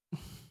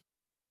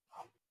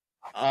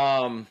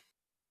 I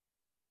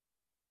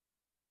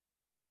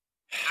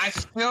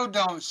still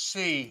don't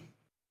see,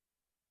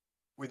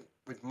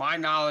 with my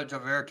knowledge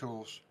of air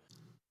tools,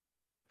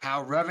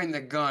 how revving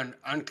the gun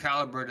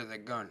uncalibrated the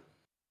gun.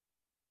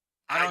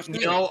 I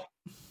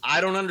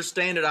don't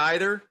understand it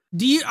either.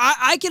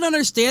 I can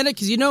understand it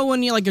because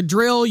when you like a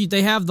drill,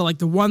 they have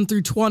the 1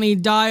 through 20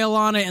 dial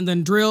on it and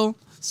then drill.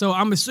 So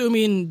I'm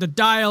assuming the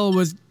dial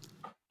was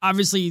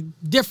obviously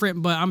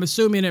different, but I'm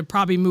assuming it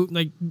probably moved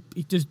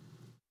just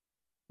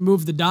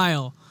moved the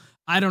dial.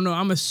 I don't know.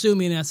 I'm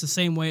assuming that's the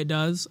same way it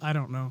does. I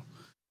don't know.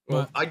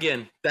 Well,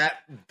 again,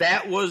 that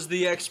was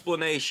the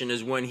explanation,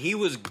 is when he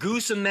was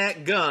goosing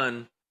that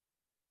gun,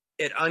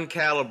 it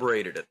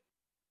uncalibrated it.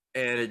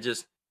 And it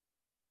just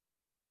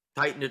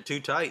tightened it too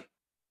tight.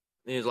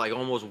 It was like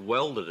almost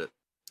welded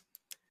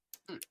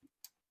it.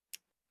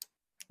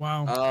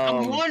 Wow.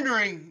 I'm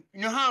wondering,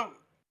 how,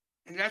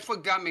 and that's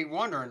what got me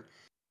wondering.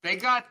 They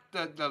got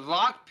the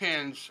lock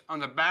pins on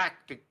the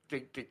back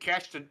to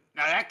catch now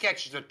that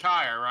catches the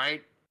tire,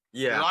 right?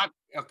 Yeah.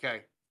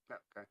 Okay.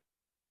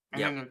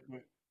 And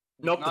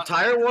nope, the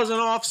tire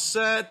wasn't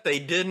offset. They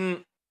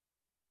didn't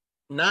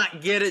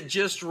not get it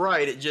just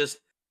right. It just,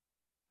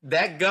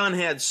 that gun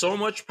had so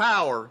much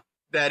power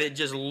that it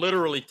just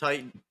literally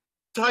tightened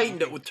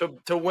it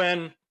to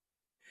when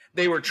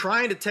they were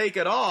trying to take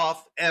it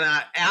off. And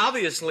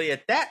obviously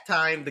at that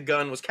time, the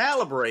gun was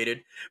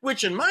calibrated,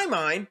 which in my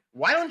mind,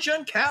 why don't you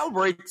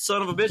uncalibrate the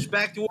son of a bitch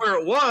back to where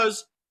it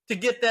was to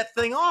get that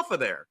thing off of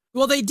there?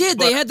 Well, they did.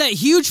 They had that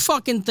huge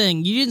fucking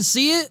thing. You didn't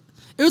see it?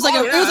 It was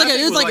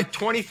like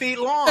 20 feet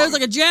long. It was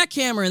like a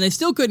jackhammer, and they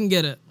still couldn't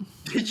get it.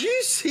 Did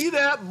you see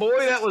that boy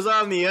that was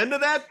on the end of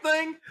that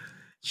thing?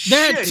 They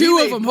had two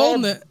of them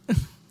holding it.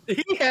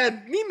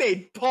 He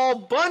made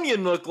Paul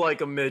Bunyan look like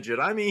a midget.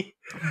 I mean,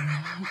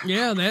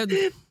 yeah,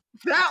 that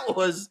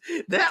was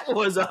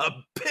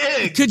a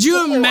big. Could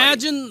you boy.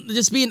 imagine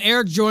just being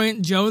Eric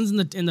Jones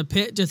in the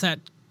pit, just that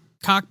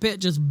cockpit,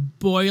 just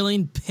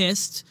boiling,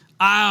 pissed?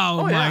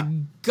 Oh my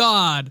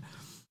God.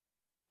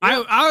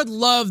 Yep. I would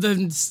love to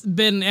have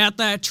been at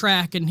that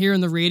track and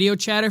hearing the radio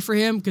chatter for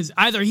him, because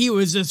either he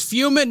was just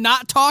fuming,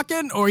 not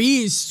talking, or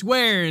he's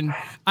swearing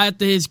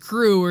at his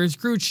crew or his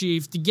crew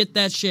chief to get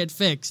that shit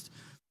fixed,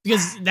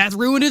 because that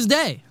ruined his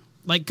day,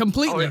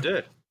 completely. Oh, it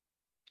did.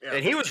 Yeah.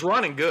 And he was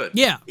running good.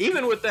 Yeah.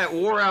 Even with that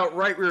wore out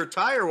right rear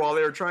tire while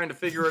they were trying to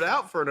figure it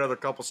out for another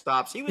couple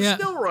stops, he was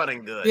still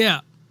running good.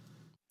 Yeah.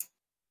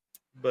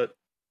 But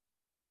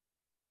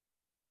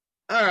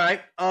all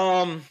right.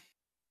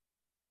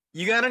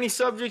 You got any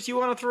subjects you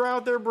want to throw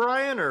out there,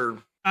 Brian? Or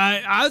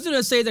I was going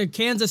to say the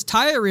Kansas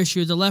tire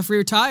issue, the left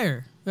rear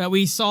tire that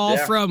we saw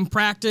from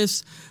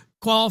practice,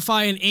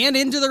 qualifying, and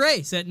into the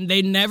race. That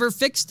they never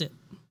fixed it.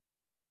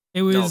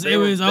 It was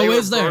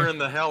always there. Burning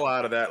the hell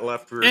out of that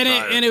left rear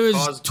tire, and it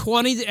was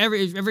 20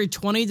 every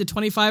 20 to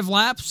 25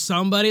 laps.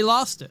 Somebody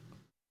lost it.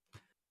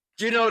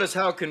 Did you notice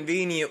how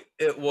convenient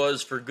it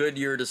was for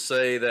Goodyear to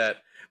say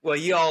that? Well,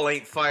 y'all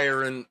ain't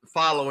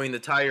following the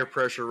tire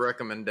pressure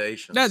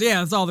recommendations.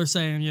 That's all they're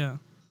saying, yeah.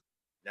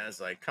 That's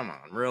like, come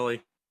on,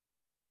 really?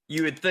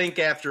 You would think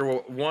after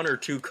one or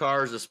two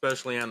cars,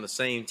 especially on the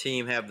same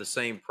team, have the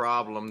same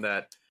problem,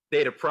 that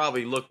they'd have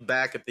probably looked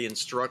back at the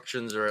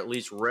instructions or at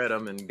least read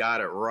them and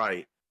got it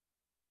right.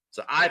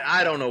 So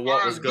I don't know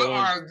what was going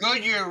on. Our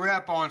Goodyear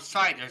rep on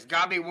site, there's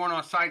got to be one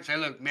on site, say,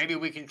 look, maybe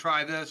we can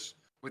try this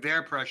with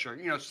air pressure.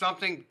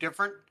 Something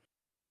different.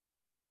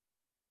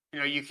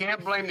 You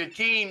can't blame the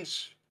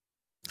teams.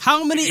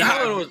 How many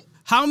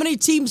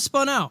teams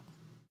spun out?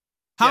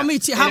 How many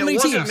teams? It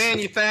wasn't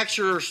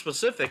manufacturer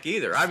specific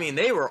either. I mean,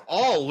 they were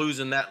all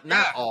losing that.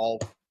 Not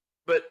all,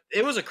 but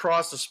it was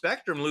across the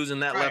spectrum losing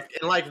that left.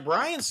 And like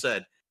Brian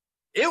said,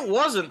 it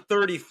wasn't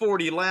 30,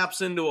 40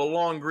 laps into a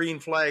long green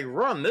flag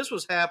run. This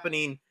was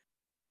happening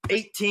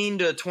 18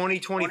 to 20,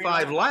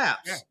 25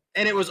 laps. Yeah.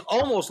 And it was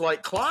almost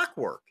like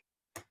clockwork.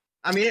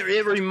 I mean,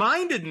 it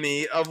reminded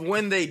me of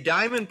when they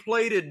diamond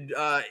plated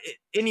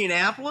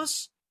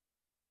Indianapolis,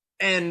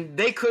 and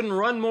they couldn't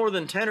run more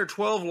than 10 or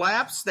 12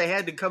 laps. They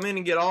had to come in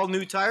and get all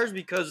new tires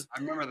because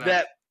I remember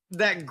that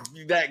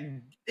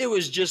it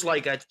was just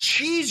like a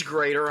cheese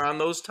grater on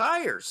those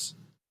tires.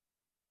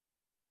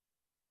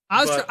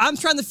 I'm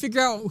trying to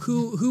figure out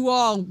who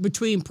all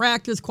between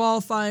practice,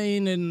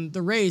 qualifying, and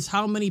the race,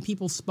 how many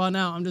people spun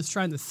out. I'm just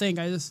trying to think.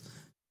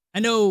 I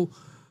know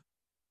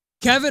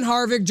Kevin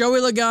Harvick, Joey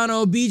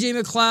Logano, BJ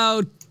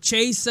McLeod,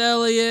 Chase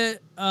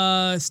Elliott,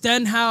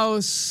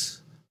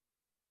 Stenhouse.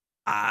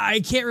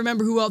 I can't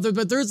remember who else,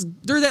 but there's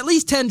at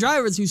least 10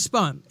 drivers who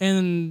spun,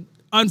 and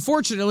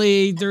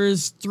unfortunately,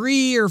 there's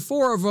 3 or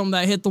 4 of them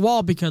that hit the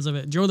wall because of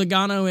it. Joey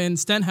Logano and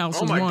Stenhouse.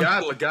 Oh my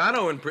God,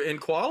 Logano in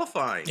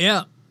qualifying.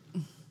 Yeah.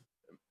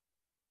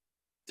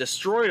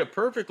 destroyed a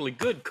perfectly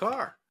good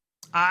car.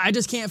 I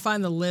just can't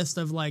find the list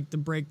of like the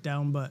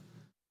breakdown, but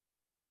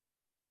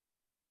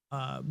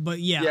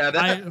yeah. Yeah,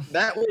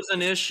 that was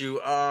an issue.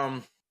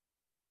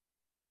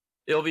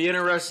 It'll be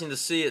interesting to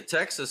see at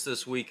Texas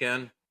this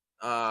weekend.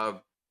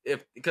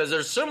 Because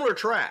there's similar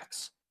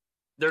tracks.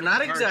 They're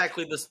not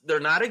exactly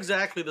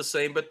the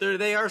same, but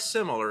they are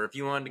similar. If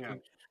you wanted to,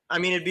 I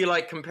mean, it'd be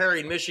like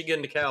comparing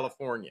Michigan to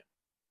California.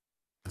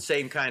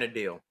 Same kind of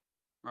deal.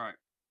 Right.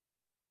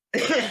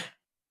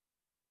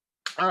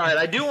 All right,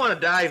 I do want to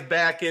dive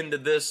back into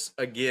this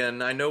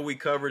again. I know we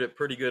covered it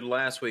pretty good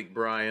last week,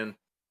 Brian,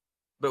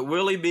 but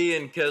Willie B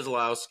and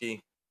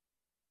Keselowski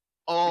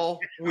all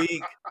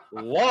week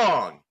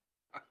long.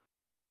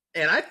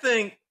 And I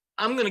think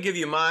I'm going to give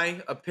you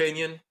my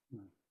opinion.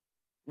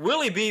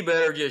 Willie B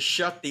better just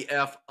shut the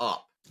F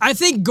up. I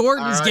think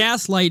Gordon's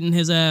gaslighting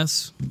his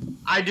ass.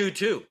 I do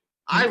too.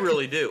 I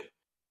really do.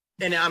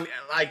 And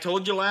I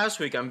told you last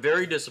week, I'm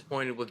very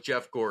disappointed with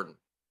Jeff Gordon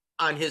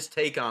on his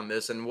take on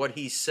this and what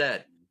he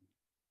said.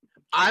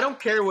 I don't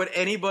care what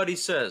anybody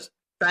says.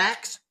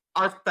 Facts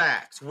are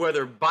facts.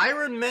 Whether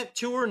Byron meant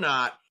to or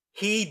not,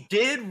 he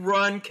did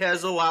run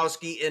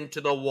Keselowski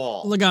into the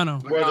wall.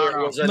 Logano. Whether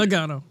it was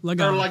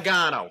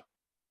Logano.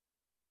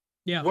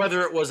 Yeah.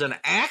 Whether it was an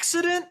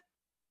accident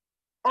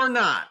or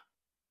not,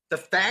 the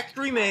fact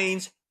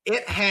remains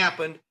it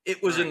happened.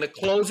 It was in the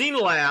closing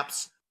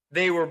laps.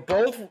 They were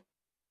both,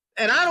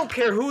 and I don't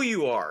care who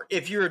you are.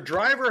 If you're a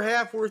driver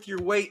half worth your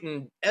weight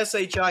in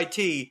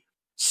SHIT,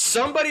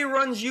 somebody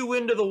runs you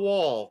into the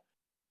wall,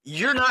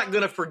 you're not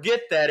going to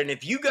forget that. And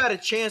if you got a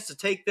chance to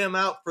take them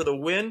out for the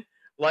win,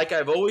 like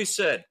I've always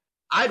said,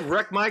 I'd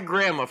wreck my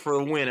grandma for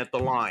a win at the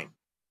line.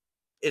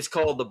 It's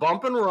called the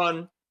bump and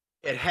run.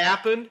 It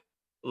happened.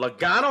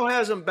 Logano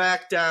hasn't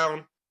backed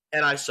down,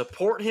 and I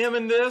support him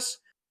in this.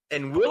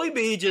 And Willie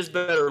B just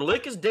better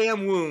lick his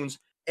damn wounds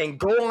and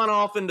go on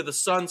off into the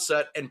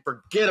sunset and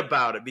forget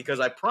about it. Because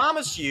I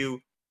promise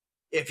you,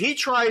 if he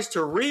tries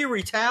to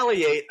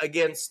retaliate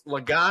against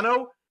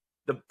Logano,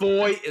 the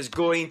boy is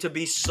going to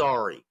be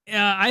sorry.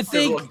 Yeah, I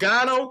think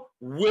Logano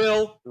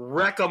will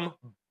wreck them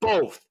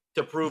both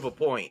to prove a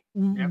point.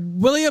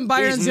 William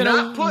Byron's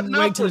not putting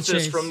up with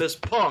this from this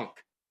punk.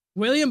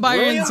 William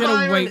Byron's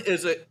going to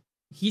wait.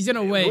 He's going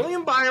to wait.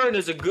 William Byron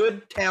is a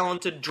good,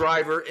 talented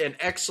driver and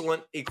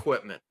excellent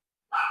equipment.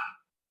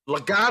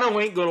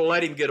 Logano ain't going to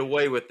let him get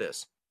away with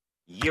this.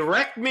 You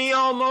wrecked me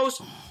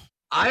almost.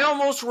 I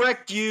almost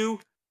wrecked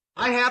you.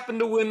 I happened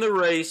to win the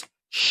race.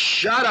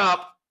 Shut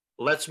up.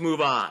 Let's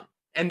move on.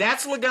 And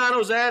that's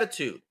Logano's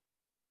attitude.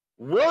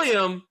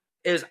 William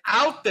is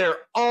out there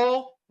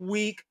all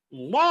week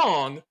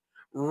long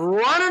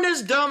running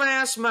his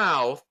dumbass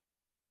mouth.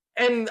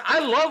 And I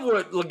love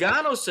what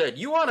Logano said.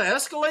 You want to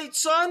escalate,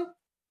 son?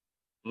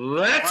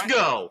 Let's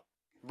go.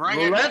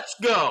 Let's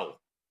go.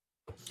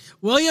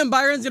 William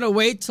Byron's going to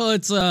wait till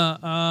it's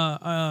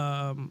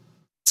a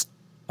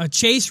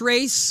chase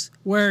race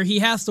where he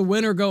has to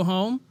win or go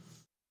home.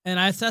 And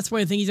that's why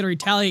I think he's going to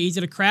retaliate. He's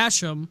going to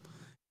crash him,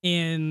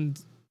 and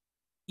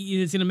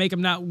it's going to make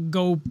him not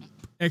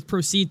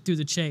proceed through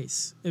the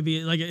chase. It'll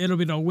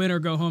be a win or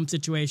go home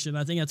situation.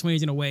 I think that's when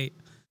he's going to wait.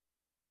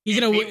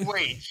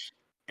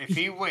 If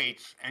he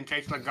waits and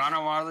takes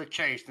Logano out of the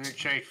chase in the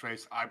chase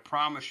race, I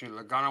promise you,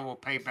 Logano will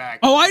pay back.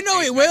 Oh, I know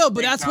he will,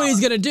 but that's what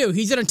he's going to do.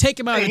 He's going to take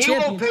him out of the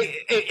championship.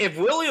 If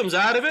Williams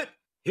out of it,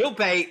 he'll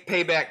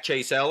pay back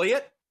Chase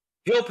Elliott.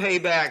 He'll pay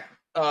back.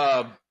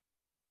 I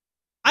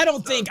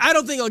don't think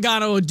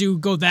Logano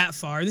would go that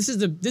far. This is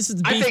the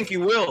beef. I think he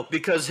will,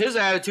 because his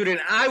attitude,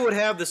 and I would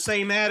have the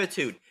same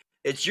attitude.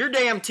 It's your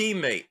damn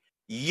teammate.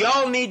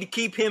 Y'all need to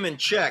keep him in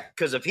check,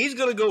 because if he's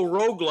going to go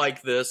rogue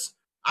like this,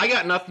 I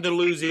got nothing to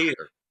lose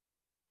either.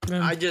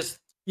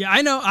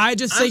 I know.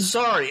 I'm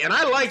sorry, and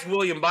I liked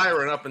William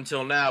Byron up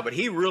until now, but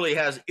he really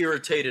has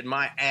irritated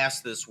my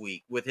ass this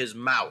week with his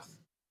mouth.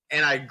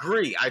 And I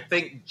agree. I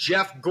think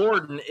Jeff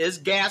Gordon is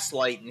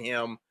gaslighting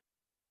him,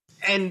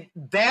 and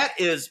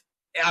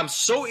I'm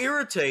so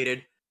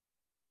irritated.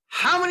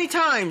 How many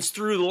times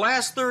through the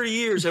last 30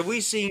 years have we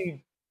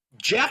seen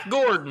Jeff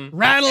Gordon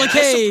rattle a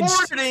cage? I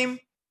supported him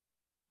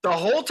the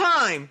whole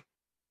time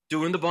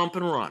doing the bump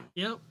and run.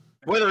 Yep.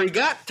 Whether he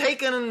got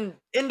taken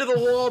into the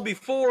wall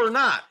before or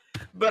not.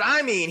 But,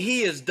 I mean,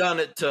 he has done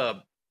it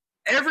to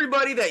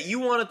everybody that you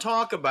want to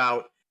talk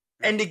about.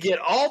 And to get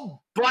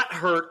all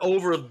butthurt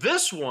over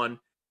this one,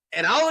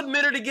 and I'll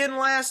admit it again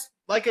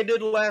like I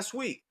did last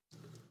week.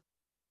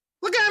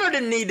 Logano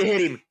didn't need to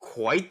hit him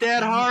quite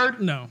that hard.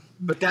 No.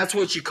 But that's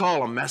what you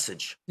call a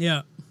message.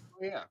 Yeah.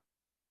 Yeah.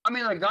 I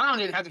mean, Logano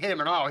didn't have to hit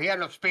him at all. He had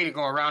enough speed to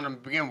go around him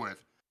to begin with.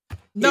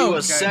 No, he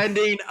was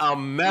sending a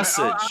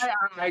message.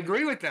 I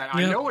agree with that.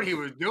 I know what he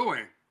was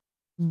doing.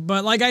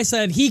 But like I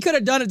said, he could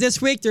have done it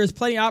this week. There's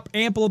plenty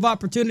ample of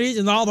opportunities,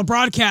 and all the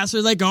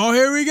broadcasters like, oh,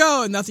 here we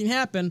go, and nothing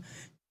happened.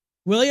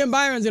 William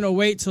Byron's going to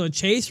wait till a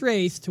chase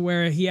race to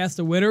where he has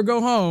to win or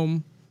go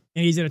home,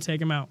 and he's going to take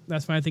him out.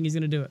 That's why I think he's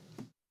going to do it.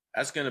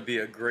 That's going to be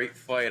a great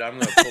fight. I'm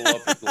going to pull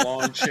up a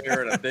lawn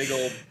chair and a big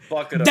old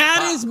bucket of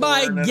That is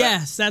my popcorn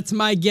guess. That's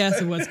my guess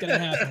of what's going to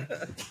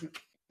happen.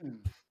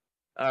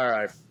 All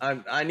right.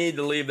 I need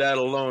to leave that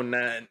alone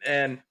now.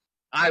 And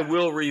I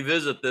will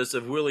revisit this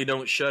if Willie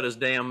don't shut his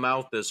damn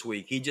mouth this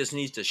week. He just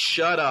needs to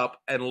shut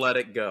up and let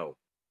it go.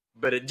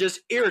 But it just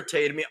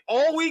irritated me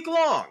all week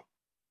long.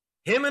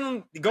 Him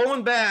and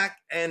going back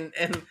and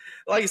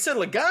like I said,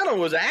 Logano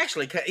was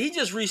actually, he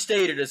just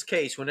restated his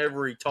case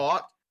whenever he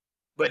talked.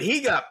 But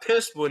he got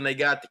pissed when they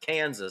got to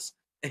Kansas.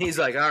 And he's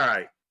like, all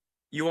right,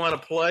 you want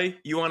to play?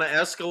 You want to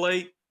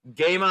escalate?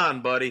 Game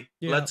on, buddy.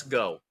 Yeah. Let's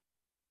go.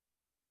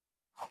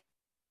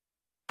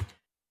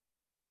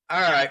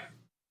 All right.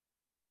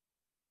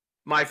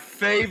 My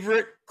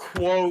favorite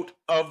quote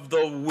of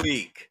the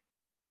week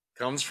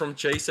comes from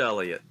Chase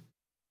Elliott.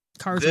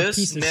 Car's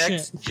this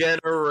next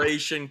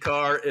generation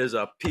car is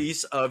a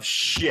piece of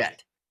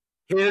shit.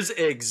 His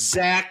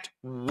exact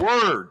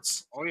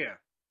words. Oh, yeah.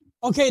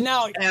 Okay,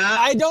 now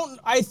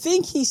I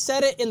think he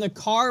said it in the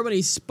car when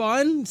he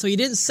spun, so he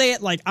didn't say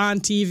it like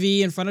on TV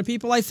in front of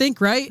people, I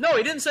think, right? No,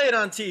 he didn't say it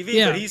on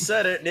TV, but he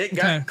said it and it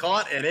got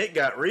caught and it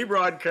got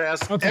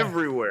rebroadcast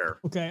everywhere.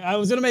 Okay, I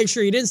was going to make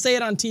sure he didn't say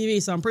it on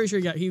TV, so I'm pretty sure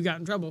he got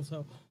in trouble,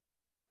 so.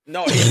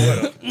 No, he would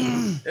have.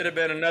 It'd have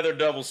been another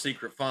double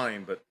secret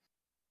fine, but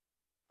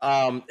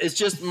it's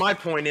just my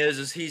point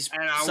is he's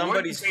and I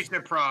wouldn't be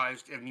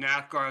surprised if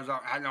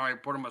NASCAR hadn't already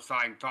put him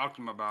aside and talked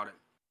to him about it.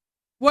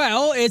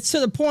 Well, it's to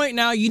the point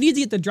now you need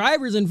to get the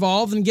drivers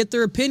involved and get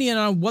their opinion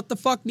on what the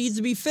fuck needs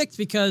to be fixed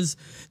because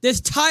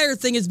this tire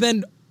thing has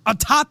been a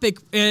topic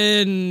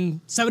in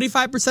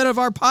 75% of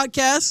our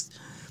podcast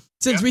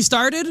since we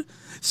started.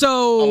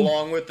 So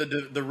along with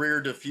the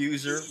rear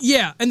diffuser.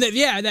 Yeah, and that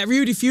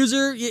rear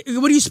diffuser,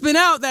 when you spin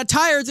out, that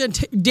tire's going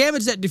to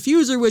damage that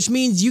diffuser, which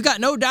means you got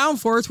no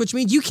downforce, which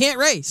means you can't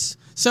race.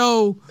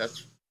 So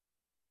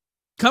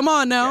come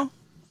on now. Yeah.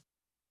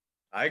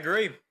 I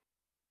agree.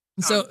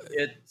 So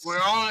we're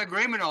all in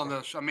agreement on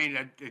this. I mean,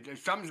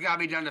 something's got to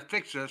be done to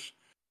fix this,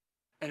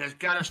 and it's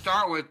got to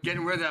start with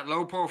getting rid of that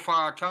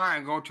low-profile tire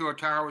and go to a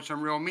tire with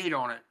some real meat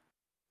on it.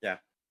 Yeah,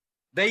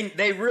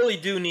 they really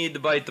do need to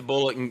bite the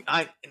bullet, and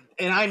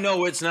I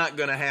know it's not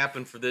going to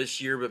happen for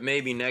this year, but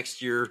maybe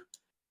next year,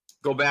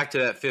 go back to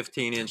that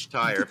 15-inch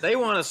tire. If they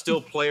want to still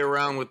play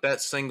around with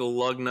that single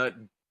lug nut,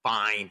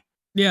 fine.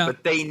 Yeah,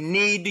 but they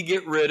need to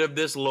get rid of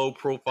this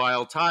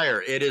low-profile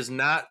tire. It is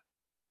not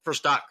for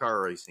stock car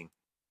racing.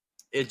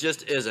 It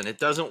just isn't. It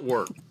doesn't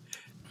work.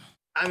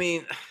 I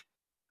mean,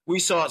 we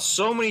saw it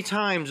so many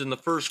times in the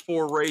first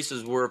 4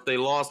 races where if they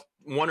lost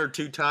 1 or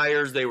 2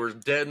 tires, they were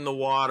dead in the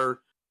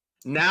water.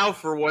 Now,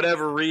 for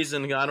whatever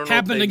reason, I don't know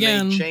if they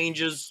made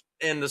changes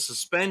in the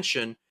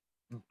suspension,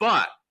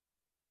 but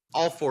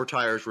all 4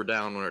 tires were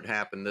down when it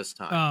happened this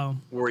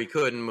time, where he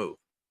couldn't move.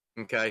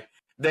 Okay?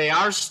 They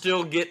are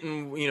still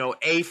getting,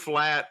 A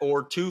flat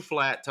or 2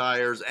 flat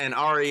tires and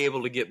are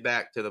able to get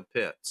back to the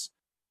pits.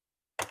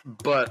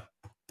 But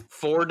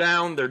 4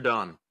 down, they're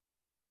done.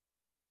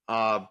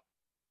 I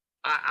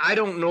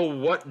don't know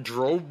what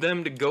drove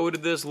them to go to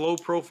this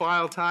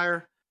low-profile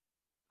tire.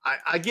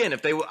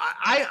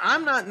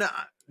 I'm not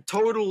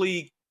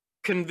totally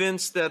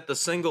convinced that the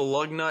single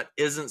lug nut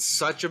isn't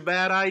such a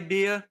bad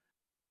idea.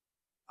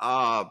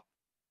 But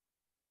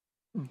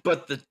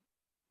the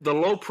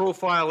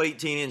low-profile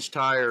 18-inch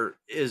tire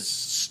is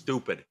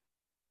stupid.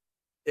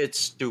 It's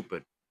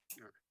stupid.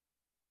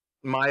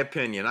 My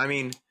opinion. I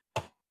mean,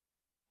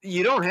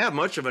 you don't have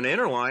much of an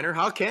interliner.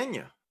 How can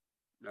you?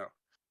 No.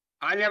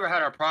 I never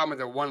had a problem with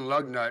the one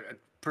lug nut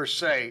per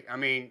se. I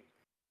mean,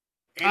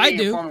 I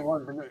do.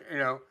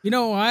 You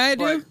know why I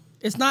do?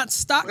 It's not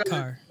stock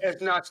car. It's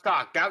not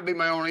stock. That would be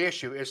my only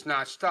issue. It's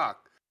not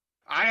stock.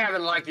 I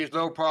haven't liked these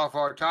low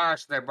profile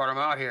tires since they brought them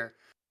out here.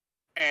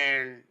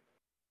 And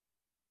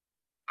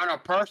on a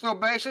personal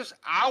basis,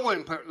 I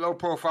wouldn't put low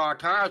profile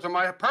tires on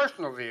my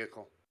personal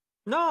vehicle.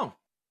 No.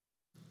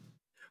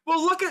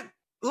 Well, look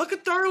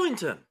at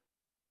Darlington.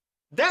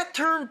 That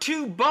turn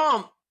 2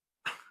 bump,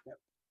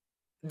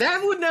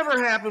 that would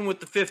never happen with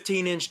the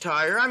 15-inch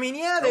tire. I mean,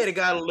 yeah, they'd have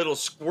got a little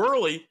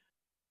squirrely,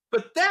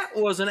 but that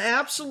was an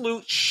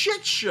absolute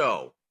shit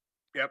show.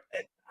 Yep.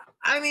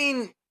 I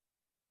mean,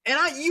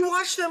 you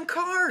watch them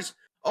cars.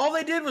 All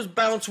they did was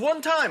bounce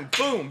one time.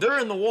 Boom, they're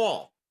in the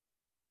wall.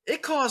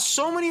 It caused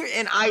so many,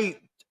 and I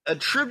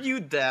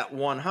attribute that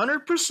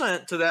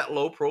 100% to that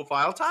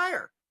low-profile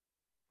tire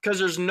because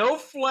there's no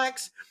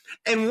flex.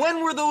 And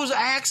when were those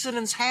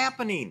accidents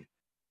happening?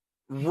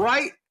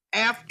 Right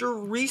after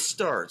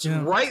restarts.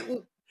 Yeah. Right.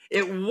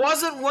 It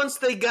wasn't once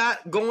they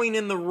got going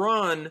in the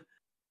run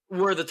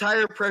where the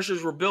tire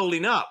pressures were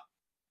building up.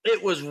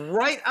 It was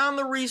right on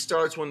the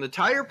restarts when the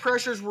tire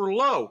pressures were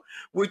low,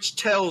 which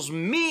tells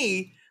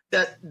me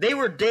that they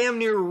were damn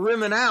near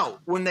rimming out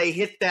when they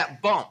hit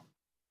that bump.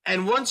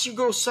 And once you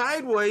go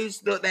sideways,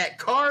 that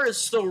car is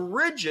so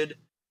rigid,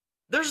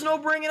 there's no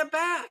bringing it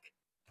back.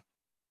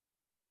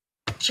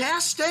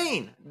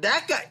 Chastain,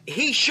 that guy,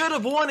 he should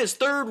have won his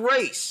 3rd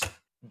race.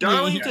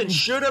 Darlington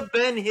should have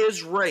been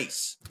his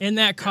race. In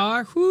that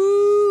car?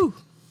 Whoo!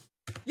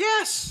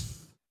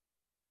 Yes.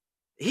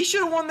 He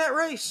should have won that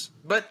race,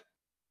 but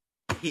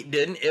he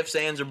didn't. Ifs,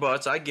 ands, or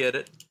buts. I get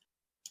it.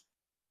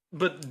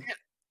 But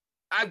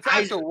I've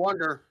got to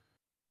wonder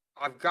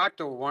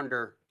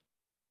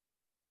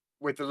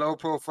with the low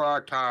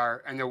profile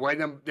tire and the way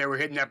they were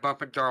hitting that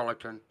bump at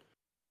Darlington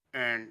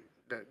and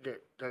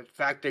the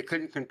fact they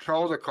couldn't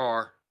control the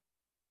car,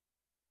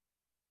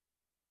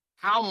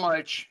 how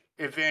much,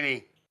 if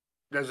any,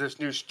 does this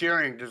new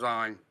steering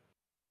design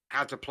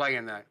have to play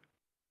in that?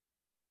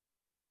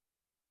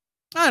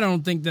 I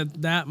don't think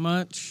that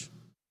much,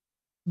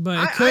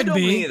 but it could I don't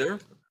be. either.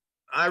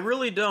 I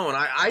really don't.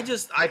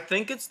 I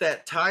think it's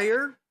that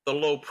tire, the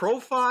low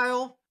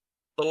profile,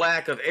 the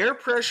lack of air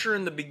pressure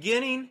in the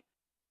beginning,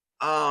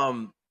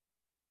 and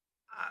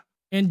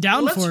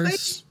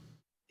downforce.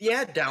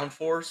 Yeah,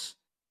 downforce.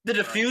 The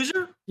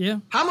diffuser. Yeah.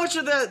 How much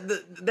of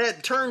that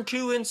turn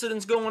 2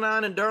 incidents going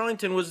on in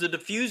Darlington was the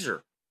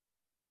diffuser?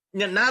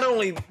 Not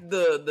only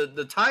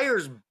the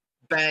tires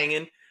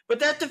banging,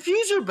 but that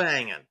diffuser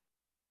banging.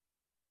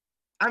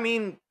 I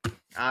mean,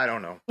 I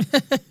don't know.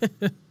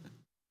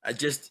 I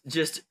just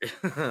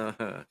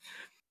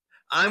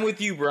I'm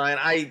with you,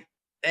 Brian.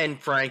 And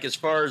Frank, as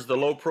far as the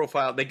low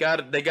profile, they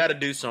got to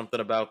do something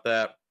about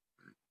that.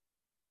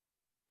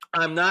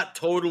 I'm not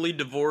totally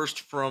divorced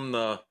from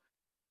the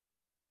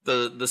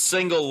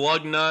single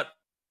lug nut.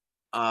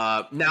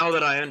 Now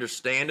that I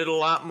understand it a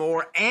lot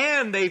more,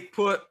 and they've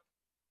put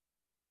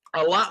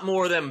a lot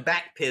more of them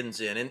back pins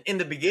in. And in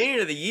the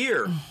beginning of the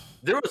year,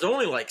 there was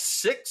only like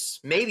 6,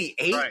 maybe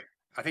 8. Right.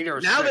 I think there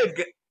were now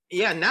 6.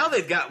 now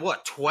they've got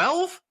what,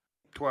 12?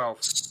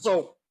 12.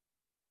 So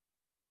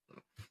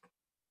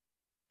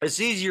it's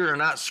easier to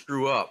not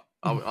screw up.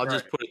 I'll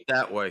just put it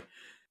that way.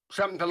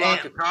 Something to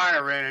lock the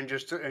tire in and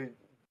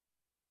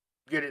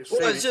get it.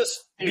 Well, it's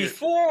just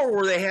before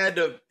where they had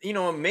to,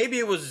 maybe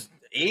it was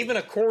even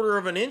a quarter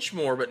of an inch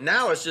more, but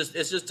now it's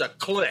just a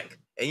click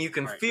and you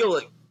can feel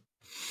it.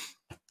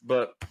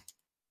 But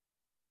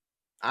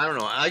I don't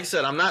know. Like I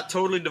said, I'm not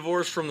totally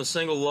divorced from the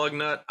single lug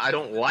nut. I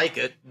don't like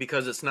it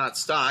because it's not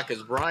stock,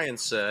 as Brian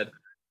said.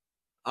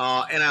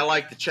 And I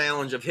like the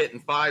challenge of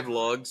hitting 5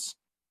 lugs.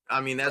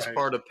 I mean, that's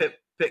part of pit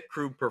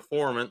crew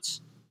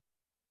performance.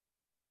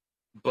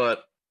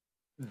 But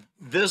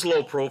this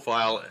low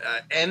profile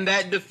and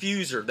that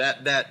diffuser,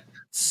 that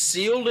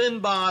sealed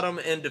in bottom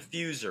and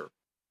diffuser,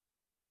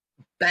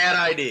 bad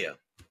idea.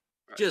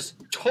 Just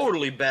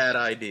totally bad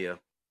idea.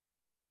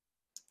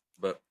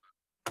 But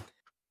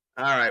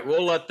all right,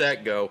 we'll let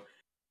that go.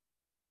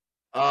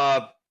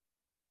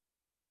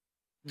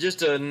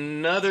 Just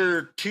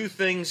another 2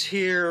 things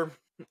here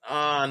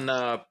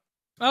on.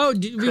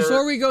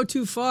 Before we go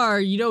too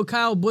far,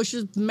 Kyle Busch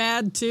is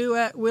mad too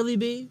at Willie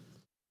B.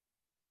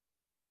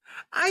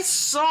 I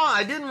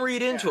didn't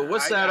read into it.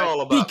 What's that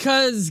all about?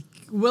 Because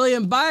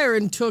William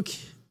Byron took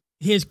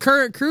his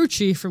current crew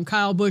chief from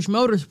Kyle Busch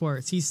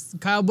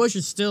Motorsports. Kyle Busch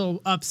is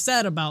still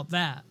upset about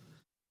that.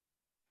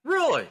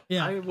 Really?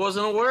 Yeah. I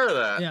wasn't aware of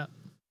that. Yeah.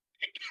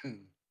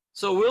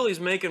 So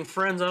Willie's making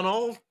friends on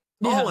all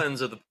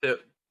ends of the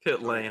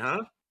pit lane,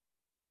 huh?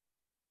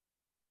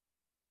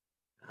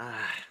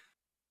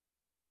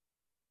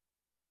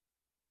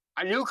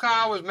 I knew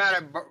Kyle was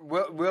mad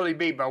at Willie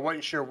B, but I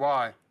wasn't sure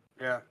why.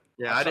 Yeah.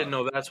 Yeah, I didn't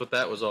know that's what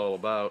that was all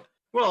about.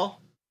 Well,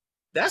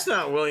 that's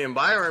not William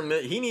Byron.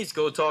 He needs to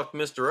go talk to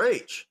Mr.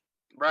 H.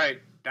 Right.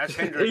 That's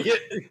Hendrick.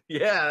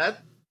 Yeah,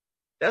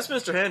 that's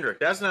Mr. Hendrick.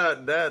 That's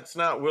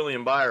not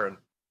William Byron.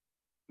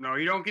 No,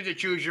 you don't get to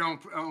choose your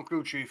own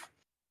crew chief.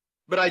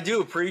 But I do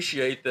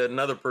appreciate that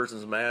another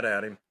person's mad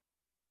at him.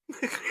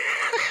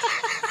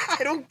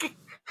 I don't get.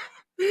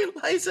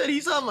 Like I said,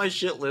 he's on my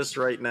shit list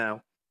right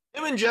now.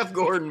 Him and Jeff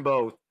Gordon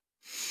both.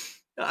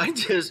 I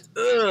just,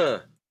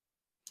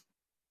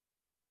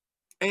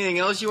 Anything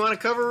else you want to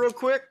cover real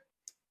quick?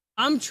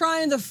 I'm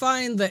trying to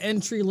find the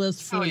entry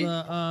list for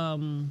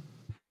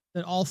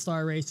the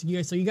All-Star race.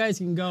 So you guys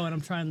can go, and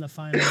I'm trying to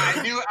find it.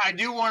 I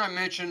do want to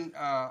mention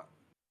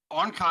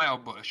on Kyle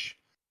Busch,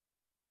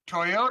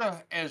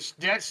 Toyota is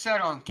dead set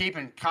on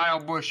keeping Kyle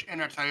Busch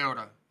in a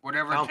Toyota,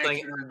 whatever it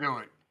takes to do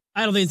it.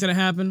 I don't think it's going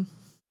to happen.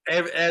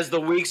 As the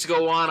weeks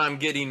go on, I'm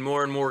getting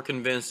more and more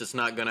convinced it's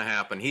not going to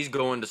happen. He's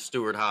going to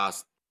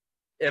Stewart-Haas.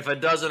 If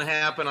it doesn't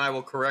happen, I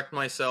will correct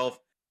myself.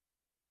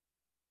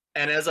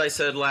 And as I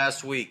said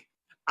last week,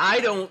 I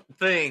don't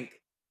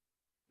think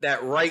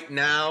that right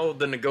now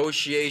the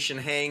negotiation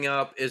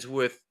hang-up is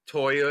with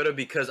Toyota,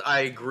 because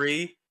I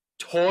agree,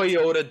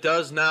 Toyota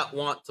does not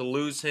want to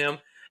lose him,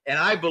 and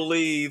I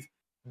believe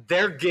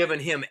they're giving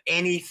him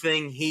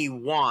anything he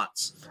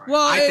wants.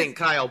 Well, I think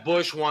Kyle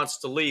Busch wants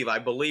to leave. I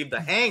believe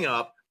the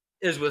hang-up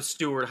is with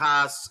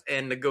Stewart-Haas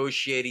and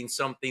negotiating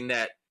something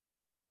that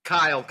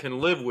Kyle can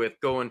live with.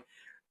 Going,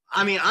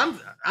 I mean,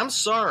 I'm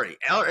sorry,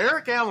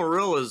 Eric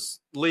Almirilla's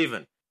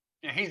leaving.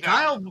 Yeah, he's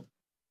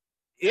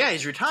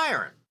he's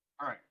retiring.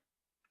 All right.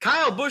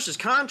 Kyle Busch is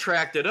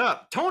contracted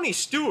up. Tony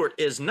Stewart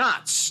is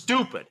not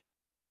stupid.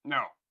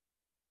 No.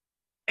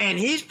 And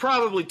he's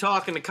probably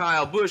talking to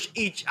Kyle Busch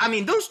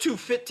those two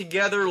fit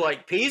together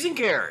like peas and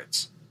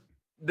carrots.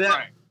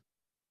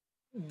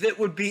 that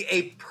would be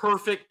a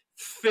perfect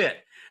fit.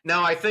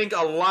 Now, I think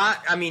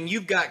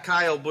you've got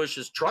Kyle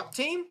Busch's truck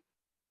team.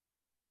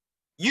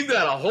 You've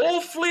got a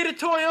whole fleet of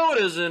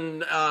Toyotas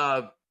in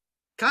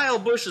Kyle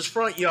Busch's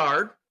front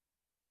yard.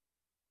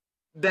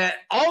 That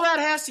all that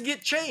has to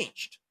get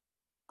changed.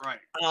 Right.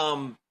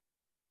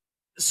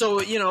 So,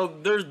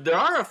 there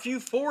are a few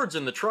Fords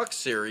in the truck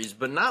series,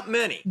 but not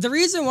many. The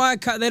reason why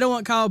they don't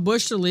want Kyle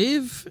Busch to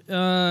leave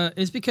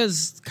is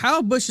because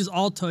Kyle Busch is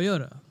all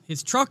Toyota.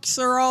 His trucks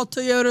are all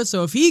Toyota,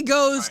 so if he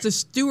goes to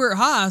Stuart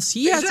Haas,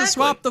 he has to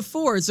swap the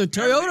Ford. So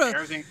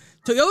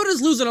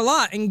Toyota's losing a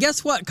lot, and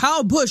guess what?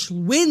 Kyle Busch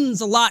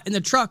wins a lot in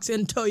the trucks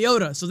in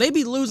Toyota, so they'd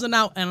be losing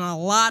out on a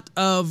lot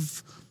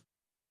of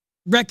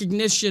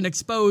recognition,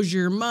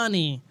 exposure,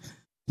 money.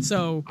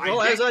 So,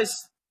 I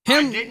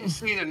didn't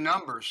see the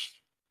numbers,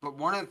 but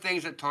one of the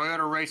things that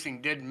Toyota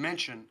Racing did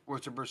mention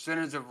was the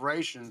percentage of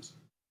races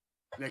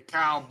that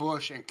Kyle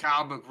Busch and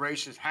Kyle Busch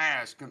Races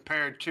has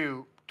compared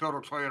to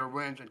total Toyota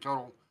wins and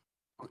total,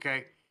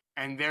 okay?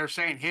 And they're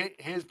saying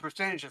his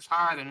percentage is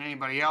higher than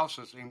anybody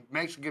else's. He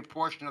makes a good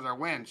portion of their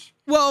wins.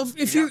 Well,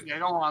 they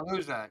don't want to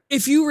lose that.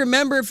 If you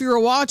remember, if you were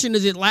watching,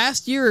 is it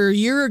last year or a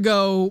year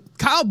ago,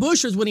 Kyle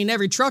Busch was winning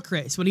every truck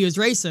race when he was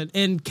racing,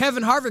 and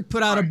Kevin Harvick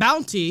put out a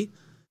bounty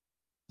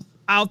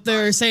out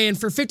there saying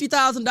for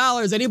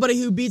 $50,000, anybody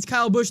who beats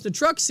Kyle Busch in the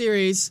truck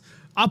series,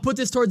 I'll put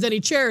this towards any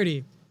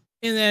charity.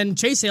 And then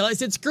Chase Elliott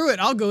said, screw it,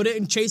 I'll go to it,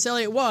 and Chase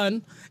Elliott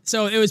won.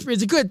 So it's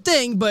a good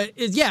thing, but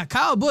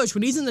Kyle Busch,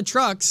 when he's in the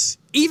trucks,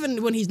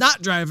 even when he's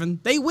not driving,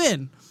 they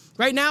win.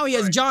 Right now he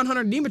has John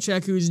Hunter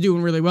Nemechek, who's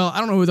doing really well. I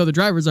don't know who the other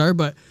drivers are,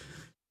 but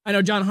I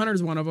know John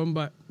Hunter's one of them,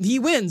 but he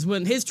wins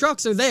when his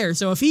trucks are there.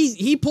 So if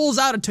he pulls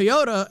out a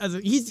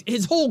Toyota,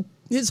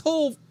 his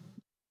whole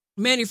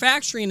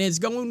manufacturing is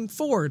going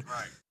forward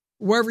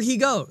wherever he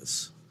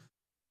goes.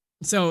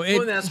 So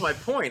that's my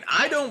point.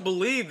 I don't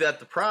believe that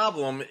the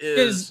problem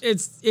is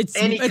it's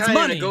any kind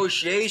money. of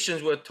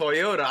negotiations with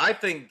Toyota. I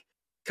think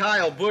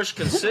Kyle Busch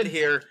can sit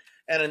here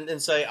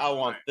and say, I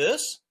want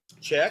this,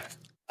 check.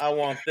 I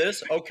want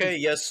this, okay,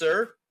 yes,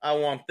 sir. I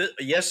want this,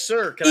 yes,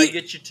 sir. Can I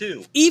get you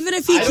two? Even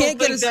if he can't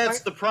get that's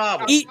the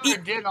problem. He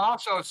did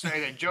also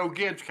say that Joe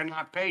Gibbs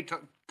cannot pay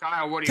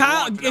Kyle what he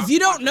wants. If you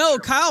don't know,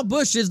 Kyle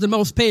Busch is the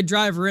most paid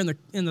driver in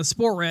the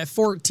sport. We're at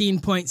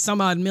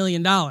 $14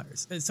 million.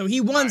 So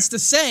he wants the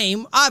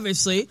same,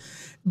 obviously,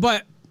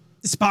 but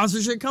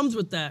sponsorship comes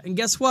with that. And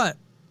guess what?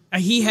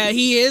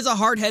 He is a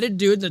hard-headed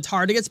dude that's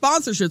hard to get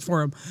sponsorships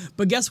for him.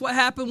 But guess what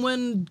happened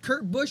when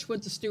Kurt Busch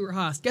went to Stuart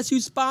Haas? Guess who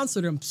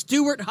sponsored him?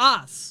 Stuart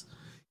Haas.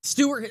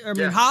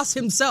 Haas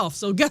himself.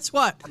 So guess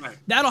what?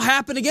 That'll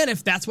happen again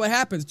if that's what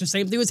happens. The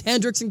same thing with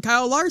Hendricks and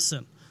Kyle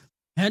Larson.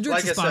 Like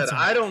I said,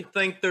 I don't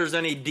think there's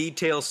any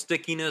detail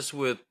stickiness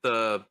with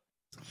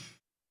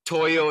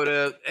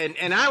Toyota,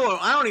 and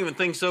I don't even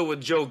think so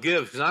with Joe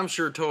Gibbs, because I'm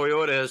sure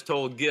Toyota has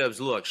told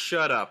Gibbs, look,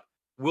 shut up.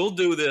 We'll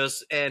do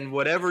this, and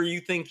whatever you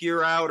think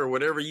you're out or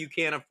whatever you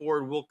can't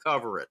afford, we'll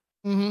cover it.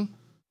 Mm-hmm.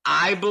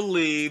 I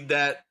believe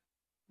that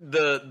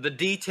the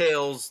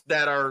details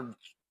that are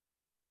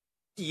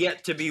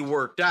yet to be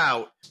worked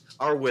out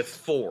are with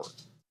Ford.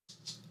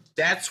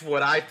 That's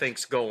what I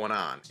think's going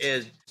on.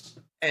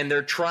 And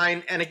they're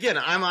trying, and again,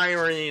 I'm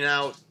ironing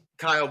out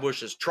Kyle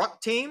Busch's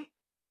truck team.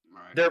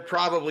 Right. They're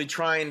probably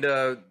trying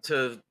to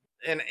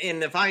and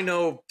if I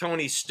know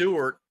Tony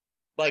Stewart,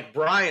 like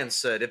Brian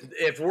said,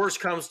 if worse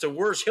comes to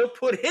worse, he'll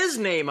put his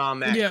name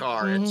on that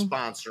car and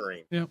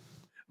sponsoring. Yeah.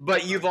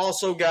 But you've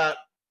also got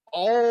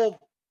I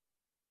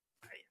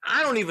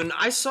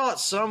saw it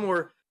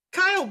somewhere,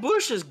 Kyle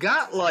Busch has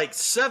got like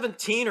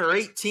 17 or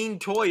 18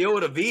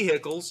 Toyota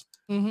vehicles.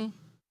 Mm-hmm.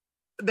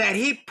 That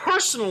he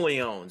personally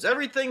owns,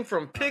 everything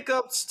from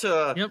pickups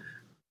to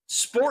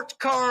sports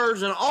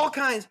cars and all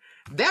kinds.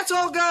 That's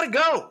all got to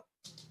go.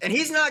 And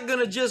he's not going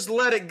to just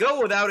let it go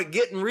without it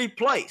getting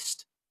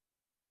replaced.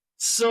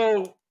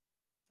 So,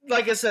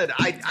 like I said,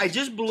 I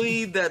just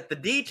believe that the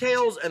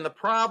details and the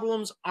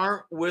problems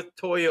aren't with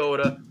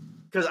Toyota,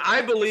 because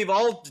I believe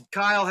all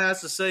Kyle has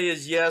to say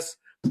is, yes,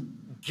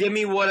 give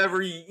me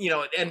whatever,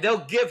 and they'll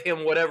give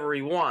him whatever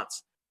he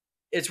wants.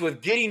 It's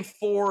with getting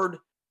Ford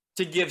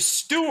to give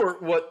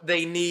Stewart what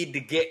they need to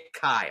get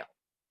Kyle.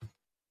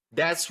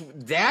 That's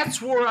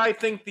where I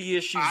think the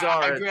issues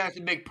are. I agree that's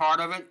a big part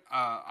of it.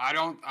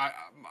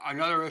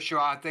 Another issue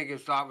I think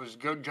was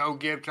Joe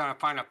Gibbs trying to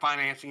find a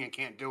financing and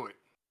can't do it.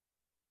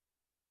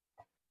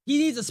 He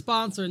needs a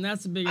sponsor, and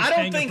that's the biggest thing.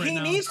 I don't think he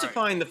needs to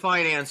find the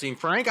financing,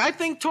 Frank. I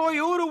think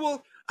Toyota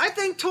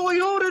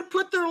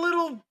put their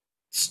little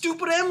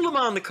stupid emblem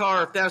on the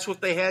car if that's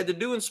what they had to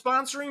do in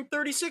sponsoring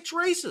 36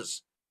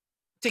 races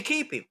to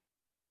keep him.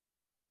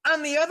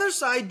 On the other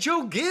side,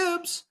 Joe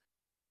Gibbs,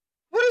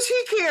 what does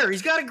he care?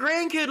 He's got a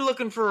grandkid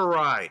looking for a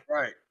ride.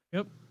 Right.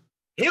 Yep.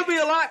 He'll be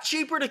a lot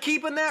cheaper to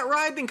keep in that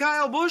ride than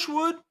Kyle Busch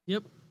would.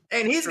 Yep.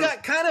 And he's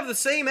got kind of the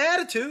same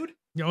attitude.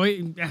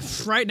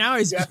 Right now,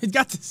 he's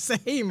got the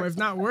same, if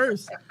not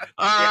worse.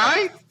 All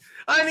right.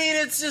 I mean,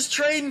 it's just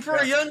trading for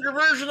a younger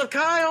version of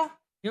Kyle.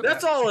 Yep.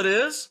 That's all it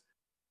is.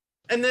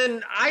 And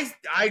then I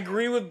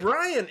agree with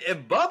Brian.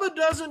 If Bubba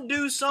doesn't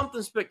do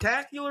something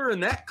spectacular in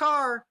that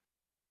car,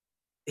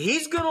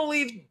 he's going to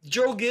leave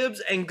Joe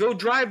Gibbs and go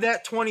drive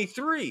that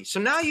 23. So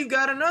now you've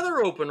got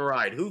another open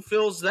ride. Who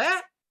fills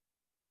that?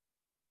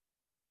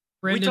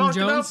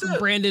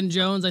 Brandon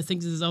Jones, I think,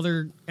 is his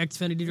other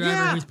Xfinity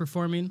driver who's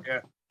performing.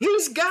 Yeah.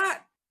 He's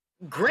got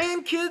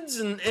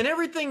grandkids and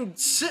everything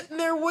sitting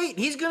there waiting.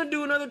 He's going to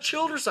do another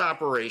Childress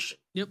operation.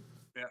 Yep.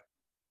 Yeah.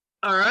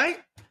 All right.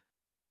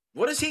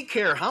 What does he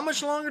care? How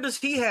much longer does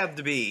he have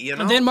to be? You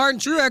know. And then Martin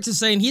Truex is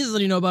saying he doesn't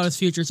even know about his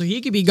future, so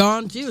he could be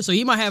gone too. So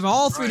he might have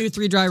all three new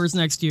drivers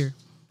next year.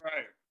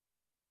 Right.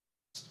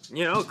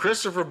 You know,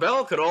 Christopher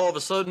Bell could all of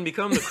a sudden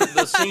become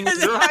the senior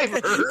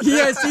driver.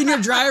 Yeah, senior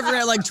driver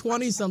at like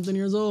 20-something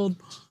years old.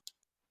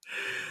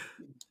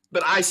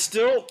 But I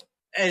still,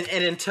 and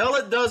until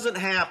it doesn't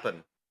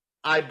happen,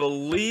 I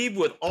believe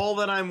with all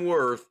that I'm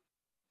worth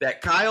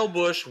that Kyle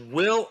Busch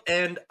will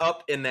end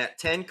up in that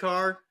 10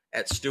 car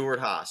at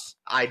Stewart-Haas.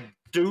 I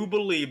do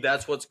believe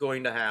that's what's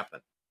going to happen.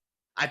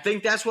 I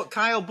think that's what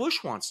Kyle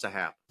Busch wants to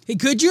happen. Hey,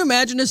 could you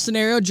imagine a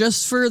scenario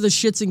just for the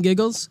shits and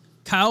giggles?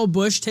 Kyle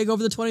Busch take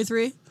over the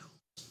 23?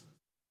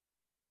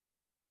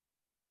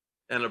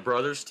 And a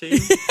brothers team?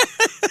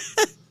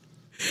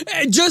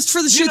 Just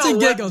for the shits and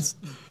giggles.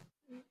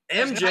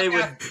 MJ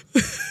would...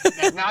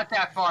 It's not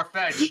that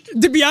far-fetched.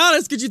 To be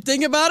honest, could you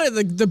think about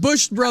it? The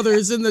Busch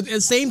brothers in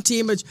the same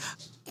team.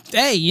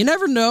 Hey, you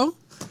never know.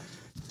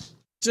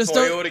 Just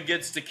Toyota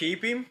gets to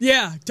keep him?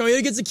 Yeah,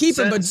 Toyota gets to keep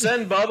him. But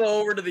send Bubba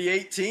over to the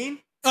 18?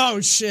 Oh,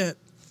 shit.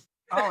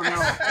 Oh,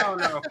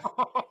 no.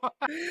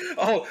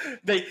 Oh,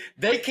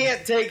 they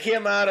can't take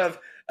him out of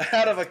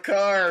a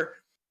car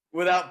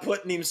without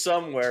putting him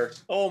somewhere.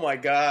 Oh, my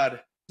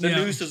God. The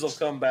nooses will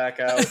come back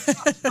out.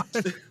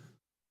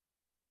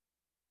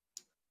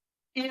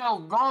 You know,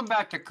 going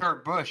back to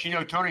Kurt Busch,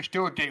 Tony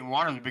Stewart didn't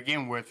want him to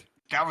begin with.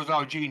 That was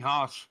all Gene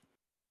Haas.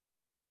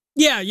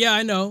 Yeah,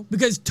 I know.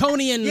 Because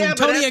Tony and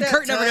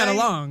Kurt never got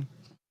along.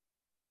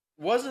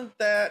 Wasn't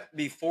that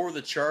before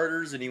the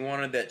charters and he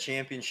wanted that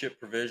championship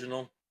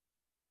provisional?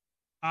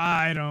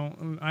 I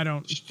don't.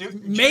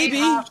 Maybe.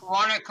 Gene Haas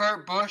wanted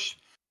Kurt Busch,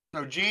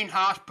 so Gene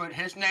Haas put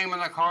his name on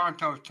the car and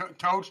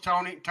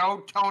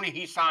told Tony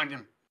he signed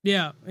him.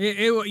 Yeah,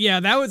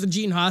 that was a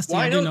Gene Haas thing.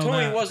 Well, I know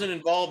Tony wasn't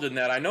involved in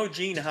that. I know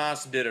Gene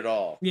Haas did it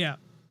all. Yeah.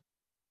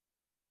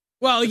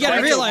 Well, you got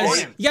to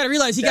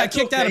realize he got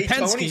kicked out of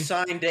Penske. Tony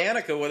signed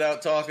Danica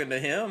without talking to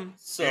him,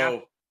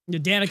 so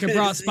Danica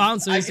brought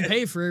sponsors to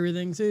pay for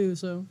everything too.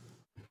 So,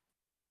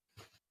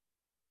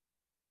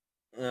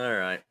 all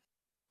right.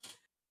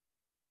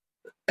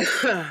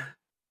 And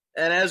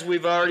as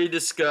we've already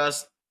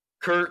discussed,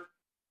 Kurt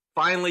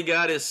finally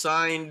got his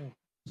signed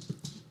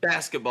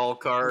basketball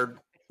card.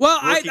 Well,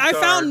 I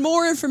found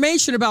more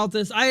information about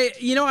this.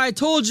 I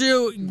told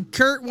you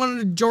Kurt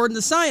wanted Jordan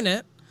to sign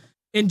it,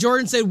 and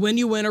Jordan said, when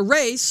you win a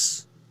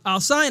race,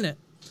 I'll sign it.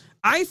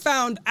 I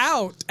found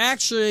out,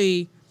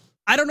 actually,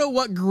 I don't know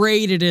what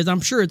grade it is. I'm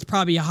sure it's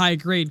probably a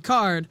high-grade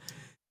card.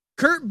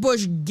 Kurt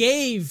Busch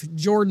gave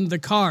Jordan the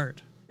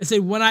card. He said,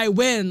 when I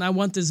win, I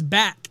want this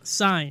back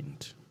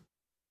signed.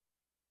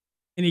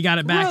 And he got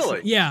it back.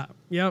 Really? Yeah,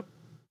 yep.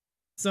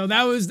 So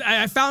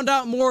I found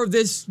out more of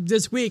this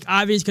week,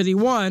 obviously because he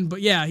won.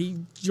 But yeah,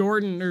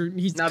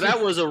 that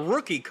was a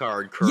rookie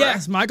card, correct?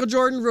 Yes, Michael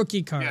Jordan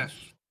rookie card.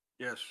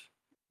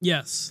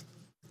 Yes.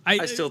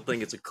 I still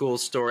think it's a cool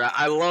story.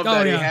 I love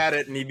that he had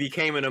it and he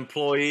became an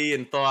employee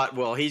and thought,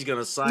 well, he's going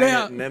to sign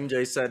it. And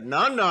MJ said,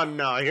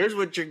 no, here's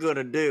what you're going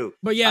to do.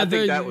 But yeah, I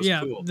think that was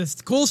cool.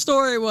 The cool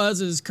story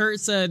is Kurt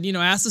said,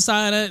 asked to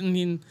sign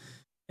it,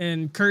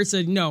 and Kurt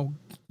said, no.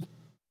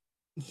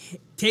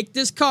 Take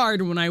this card,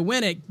 and when I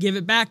win it, give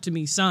it back to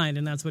me, signed,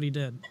 and that's what he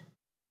did.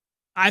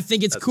 I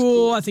think it's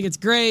cool. I think it's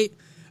great.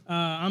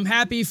 I'm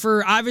happy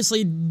for,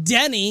 obviously,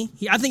 Denny.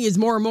 I think he's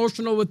more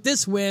emotional with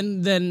this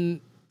win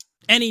than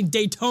any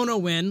Daytona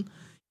win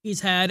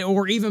he's had,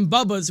 or even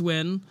Bubba's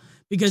win,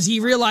 because he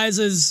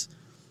realizes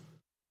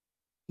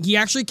he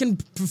actually can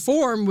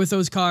perform with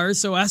those cars,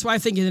 so that's why I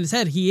think in his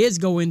head he is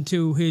going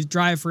to his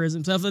drive for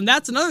himself. And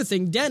that's another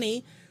thing.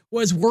 Denny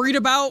was worried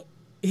about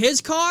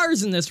his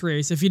cars in this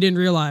race, if you didn't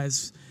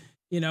realize.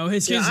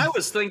 I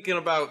was thinking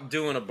about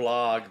doing a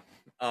blog,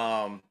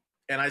 and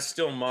I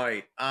still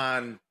might,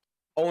 on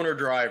owner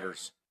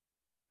drivers.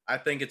 I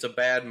think it's a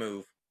bad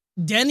move.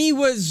 Denny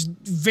was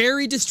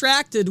very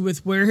distracted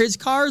with where his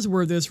cars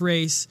were this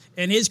race,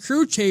 and his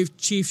crew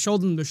chief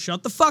told him to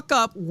shut the fuck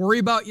up, worry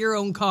about your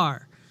own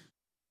car.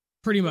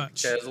 Pretty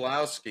much.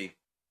 Keselowski,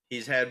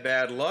 he's had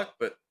bad luck,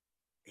 but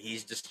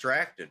he's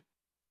distracted.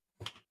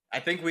 I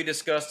think we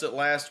discussed it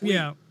last week.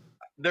 Yeah.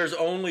 There's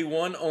only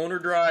one owner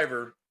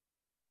driver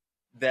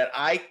that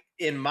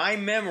in my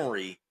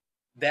memory,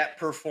 that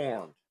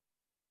performed.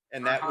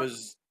 And that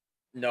was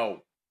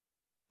no.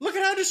 Look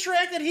at how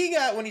distracted he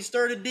got when he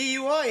started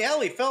DUI.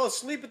 Hell, he fell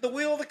asleep at the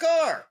wheel of the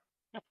car.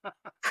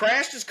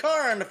 Crashed his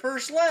car on the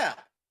first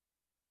lap.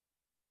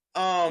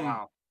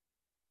 Wow.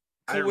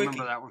 I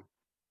remember that one.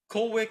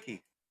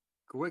 Kulwicki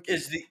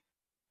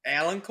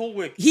Alan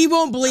Kulwicki. He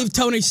won't believe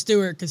Tony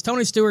Stewart because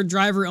Tony Stewart,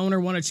 driver, owner,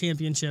 won a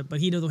championship, but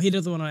he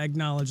doesn't want to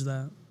acknowledge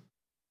that.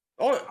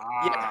 Oh,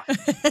 yeah.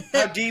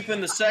 How deep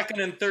in the second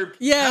and third?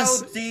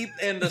 Yes. How deep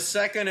in the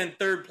second and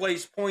third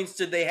place points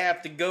did they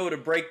have to go to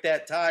break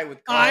that tie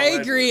with Carl I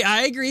Edwards?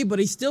 agree, but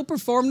he still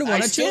performed and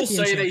won a championship. I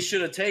still say they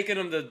should have taken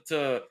him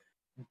to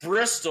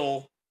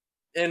Bristol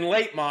in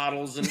late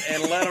models and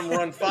let him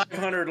run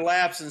 500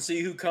 laps and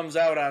see who comes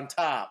out on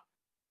top.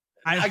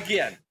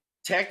 Again,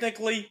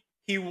 technically,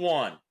 he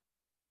won.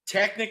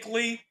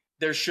 Technically,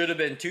 there should have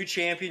been 2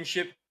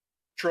 championship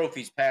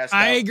trophies passed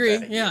out. I agree.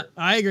 Yeah,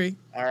 I agree.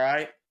 All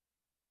right.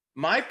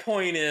 My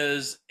point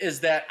is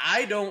that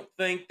I don't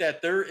think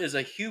that there is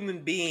a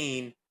human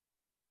being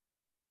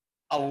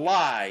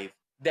alive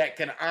that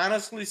can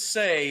honestly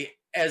say,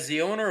 as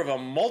the owner of a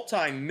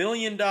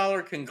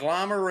multi-million-dollar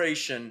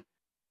conglomeration,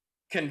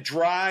 can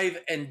drive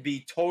and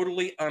be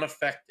totally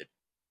unaffected.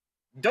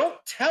 Don't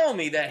tell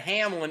me that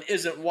Hamlin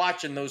isn't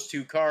watching those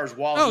 2 cars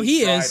while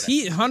he's driving.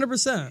 He is. He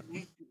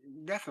 100%.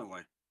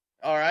 Definitely.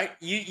 All right.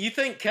 You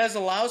think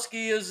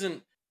Keselowski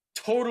isn't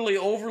totally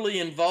overly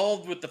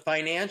involved with the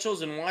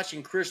financials and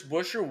watching Chris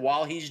Buescher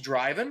while he's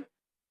driving?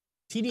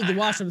 He needs to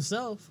watch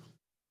himself.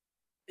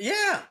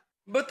 Yeah,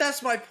 but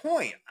that's my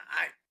point.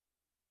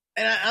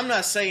 I'm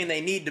not saying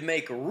they need to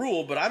make a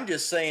rule, but I'm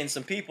just saying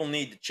some people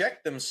need to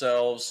check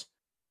themselves.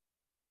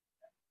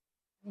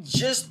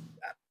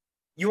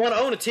 You want to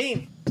own a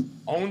team,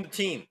 own the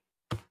team.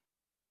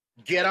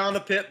 Get on the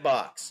pit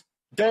box.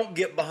 Don't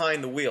get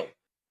behind the wheel.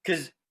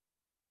 Because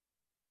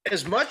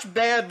as much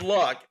bad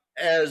luck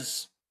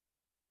as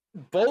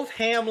both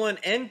Hamlin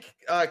and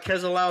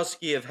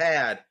Keselowski have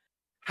had,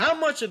 how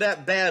much of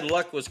that bad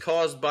luck was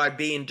caused by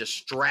being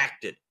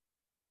distracted?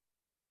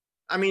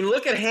 I mean,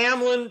 look at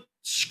Hamlin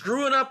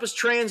screwing up his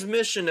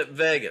transmission at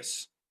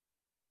Vegas.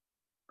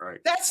 Right.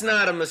 That's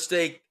not a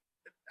mistake.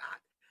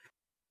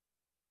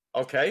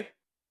 Okay.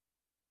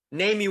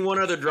 Name me one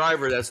other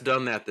driver that's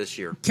done that this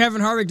year.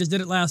 Kevin Harvick just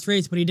did it last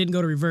race, but he didn't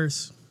go to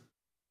reverse.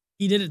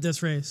 He did it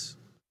this race.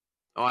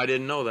 Oh, I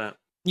didn't know that.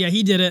 Yeah,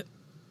 he did it.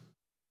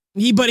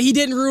 But he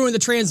didn't ruin the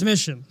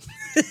transmission.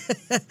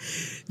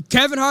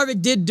 Kevin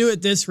Harvick did do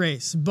it this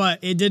race, but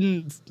it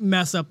didn't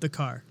mess up the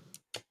car.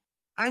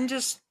 I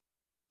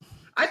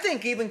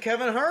think even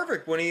Kevin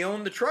Harvick, when he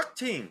owned the truck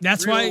team,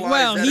 that's why.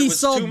 Well, he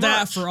sold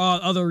that for all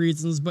other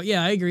reasons, but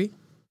yeah, I agree.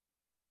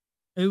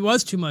 It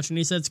was too much, and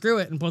he said, "Screw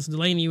it." And plus,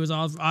 Delaney was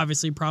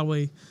obviously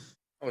probably.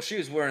 Oh, she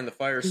was wearing the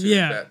fire suit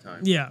at that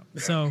time. Yeah.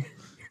 So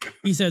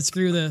he said,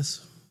 "Screw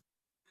this."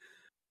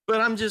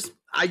 But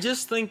I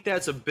just think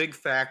that's a big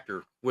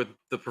factor with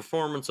the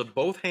performance of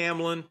both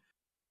Hamlin,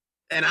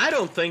 and I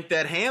don't think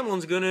that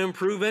Hamlin's going to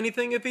improve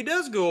anything if he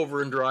does go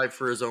over and drive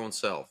for his own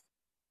self.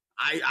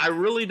 I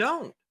really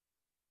don't.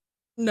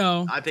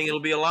 No. I think it'll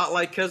be a lot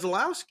like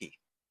Keselowski.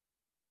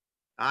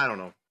 I don't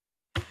know.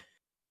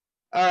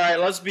 All right,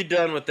 let's be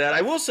done with that.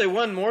 I will say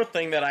one more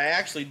thing that I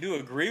actually do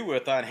agree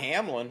with on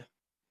Hamlin.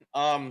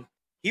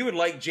 He would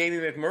like Jamie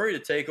McMurray to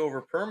take over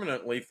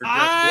permanently for Jeff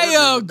Gordon.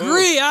 I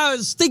agree. I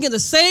was thinking the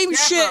same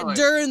shit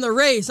during the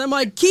race. I'm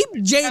like, keep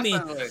Jamie.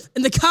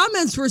 And the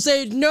comments were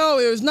saying, no,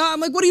 it was not.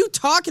 I'm like, what are you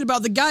talking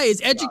about? The guy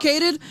is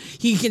educated.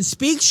 He can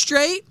speak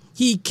straight.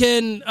 He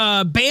can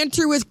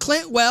banter with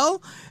Clint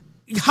well.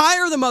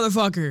 Hire the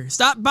motherfucker.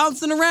 Stop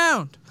bouncing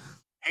around.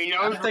 He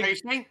knows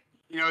racing.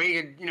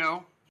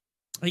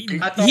 He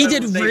could, He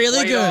did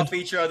really good. Off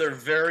each other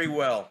very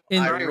well.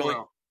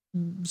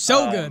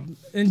 So good.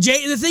 And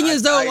the thing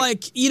is, though,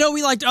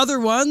 we liked other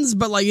ones,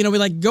 but we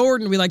like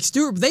Gordon, we like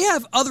Stewart. But they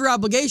have other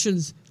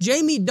obligations.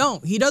 Jamie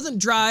don't. He doesn't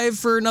drive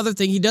for another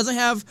thing. He doesn't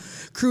have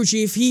crew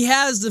chief. He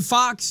has the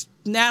Fox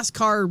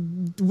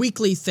NASCAR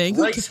weekly thing.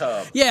 Race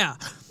Hub. Yeah.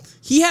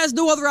 He has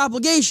no other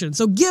obligation.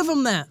 So give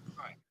him that.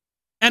 Right.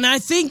 And I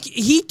think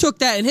he took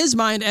that in his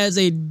mind as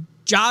a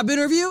job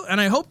interview, and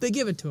I hope they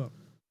give it to him.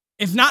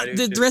 If not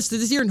the rest of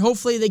this year, and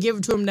hopefully they give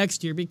it to him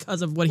next year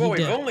because of what he did.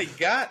 We've only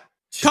got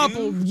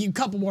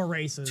couple more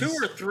races. 2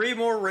 or 3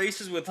 more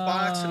races with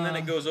Fox, and then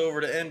it goes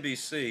over to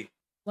NBC.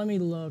 Let me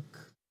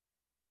look.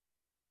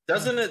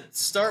 Doesn't it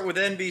start with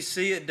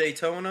NBC at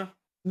Daytona?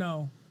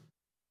 No.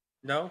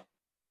 No?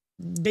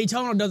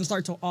 Daytona doesn't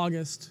start till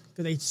August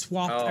because they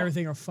swapped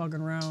everything or fucking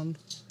around.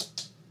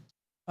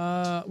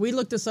 We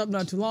looked this up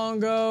not too long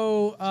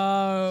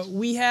ago.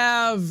 We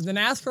have the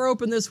NASCAR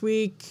Open this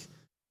week,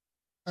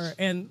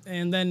 and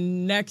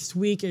then next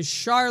week is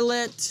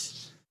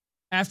Charlotte.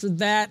 After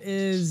that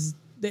is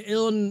the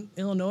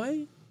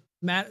Illinois.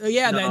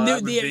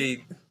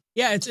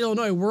 It's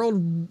Illinois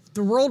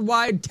the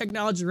Worldwide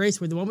Technology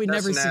Raceway, the one we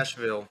never see.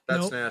 Nashville.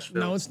 That's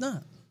Nashville. No, it's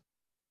not.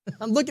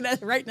 I'm looking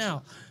at it right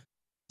now.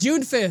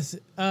 June 5th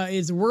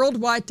is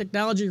Worldwide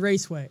Technology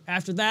Raceway.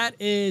 After that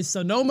is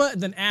Sonoma.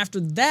 Then after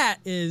that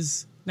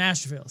is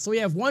Nashville. So we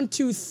have 1,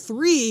 2,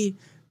 3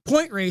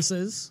 point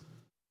races.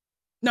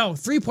 No,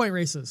 3-point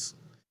races.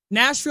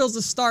 Nashville's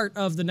the start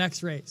of the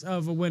next race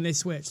of when they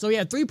switch. So we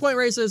had 3-point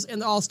races in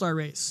the All-Star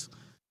race.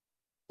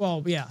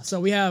 Well, yeah. So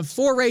we have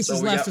 4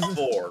 races left. We got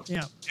 4.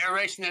 Yeah. They're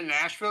racing in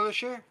Nashville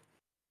this year?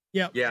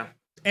 Yep. Yeah.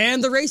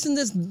 And they're racing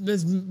this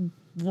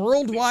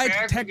worldwide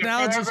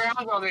technology. The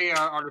fairgrounds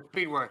or the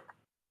speedway?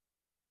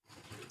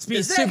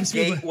 Is that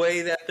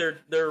Gateway that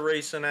they're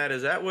racing at?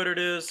 Is that what it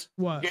is?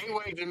 What?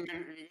 Gateway's in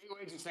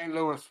St.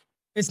 Louis.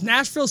 It's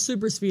Nashville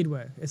Super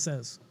Speedway, it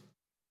says.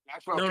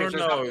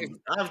 No.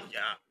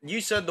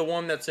 You said the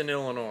one that's in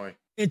Illinois.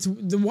 It's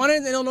the one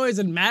in Illinois is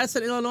in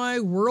Madison,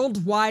 Illinois,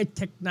 Worldwide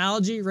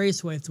Technology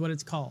Raceway. It's what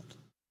it's called.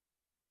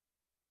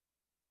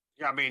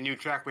 Gotta be a new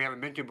track we haven't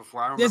been to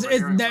before. I don't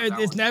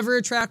it's never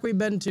a track we've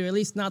been to, at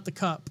least not the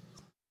Cup.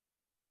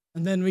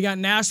 And then we got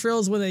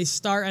Nashville's when they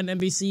start on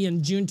NBC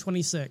in June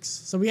 26th.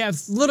 So we have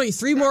literally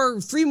three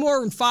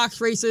more Fox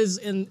races,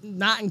 and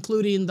not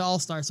including the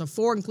All-Star. So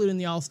 4 including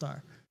the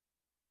All-Star.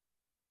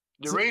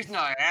 The reason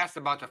I asked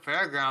about the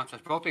fairgrounds, I'm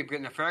supposed to be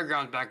getting the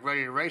fairgrounds back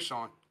ready to race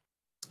on.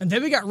 And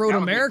then we got Road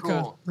America.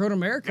 Cool. Road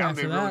America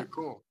after that. Really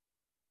cool.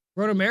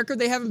 Road America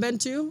they haven't been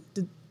to.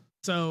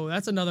 So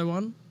that's another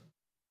one.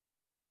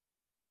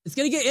 It's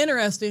going to get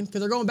interesting because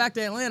they're going back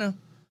to Atlanta.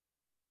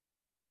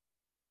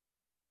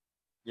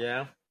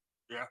 Yeah.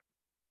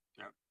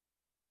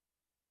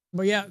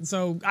 But yeah,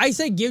 so I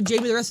say give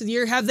Jamie the rest of the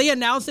year. Have they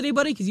announced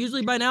anybody? Because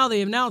usually by now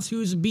they announce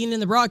who's being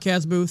in the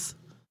broadcast booth.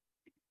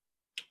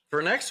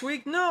 For next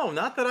week? No,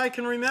 not that I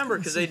can remember,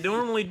 because they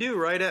normally do,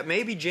 right?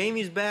 Maybe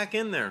Jamie's back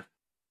in there.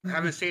 I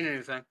haven't seen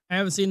anything. I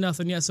haven't seen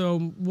nothing yet,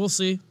 so we'll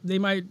see. They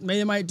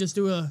might just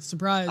do a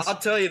surprise. I'll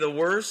tell you the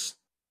worst.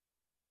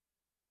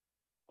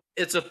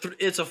 It's a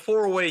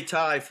 4-way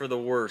tie for the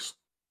worst.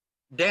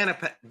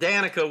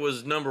 Danica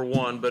was number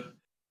 1, but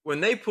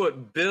when they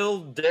put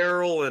Bill,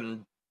 Daryl,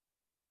 and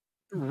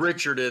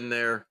Richard in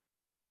there,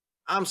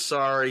 I'm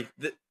sorry.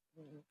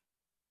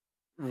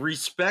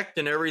 Respect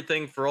and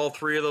everything for all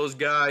 3 of those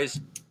guys,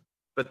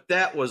 but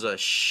that was a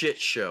shit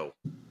show.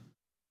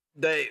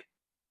 Bill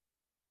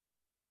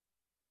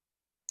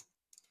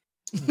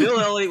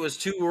Elliott was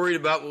too worried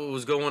about what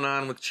was going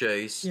on with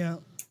Chase. Yeah.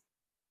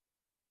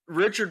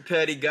 Richard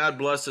Petty, God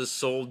bless his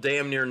soul,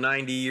 damn near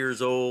 90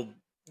 years old,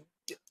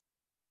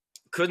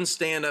 couldn't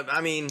stand up.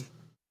 I mean,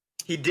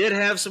 he did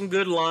have some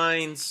good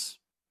lines,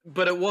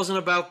 but it wasn't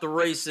about the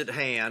race at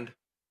hand.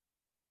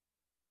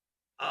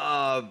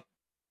 I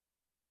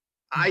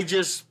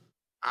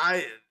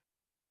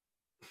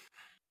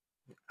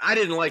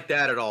didn't like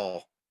that at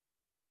all.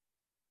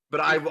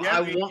 But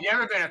You've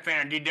never been a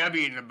fan of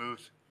DW in the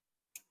booth,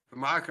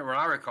 from what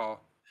I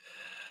recall.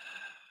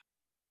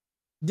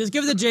 Just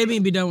give it to Jamie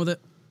and be done with it.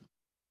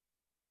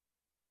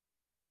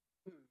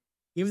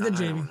 Give it to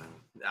Jamie.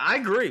 I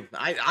agree.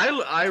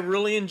 I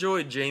really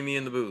enjoyed Jamie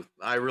in the booth.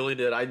 I really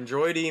did. I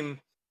enjoyed him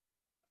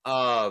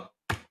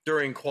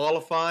during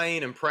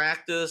qualifying and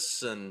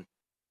practice, and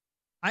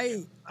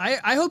I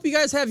hope you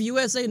guys have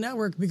USA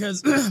Network,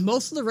 because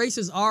most of the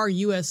races are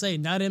USA,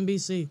 not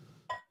NBC.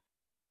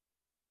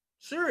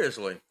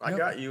 Seriously, I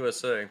got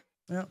USA.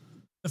 Yeah.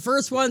 The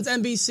first one's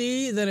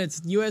NBC, then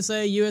it's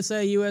USA,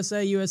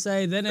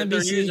 then but NBC.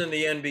 They're using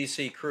the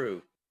NBC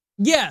crew.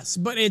 Yes,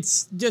 but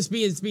it's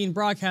being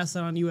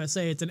broadcasted on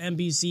USA. It's an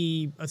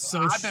NBC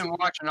associate. I've been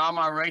watching all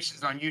my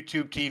races on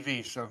YouTube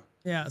TV, so.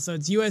 Yeah, so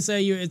it's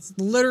USA. It's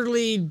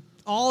literally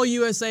all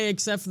USA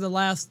except for the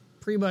last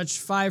pretty much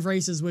 5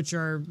 races, which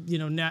are,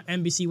 not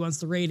NBC wants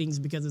the ratings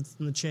because it's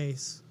in the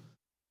chase.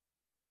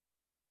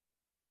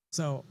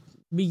 So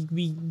be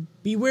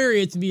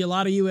wary. It's to be a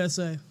lot of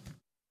USA.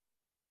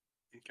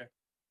 Okay.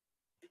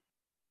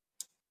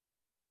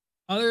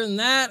 Other than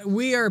that,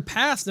 we are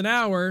past an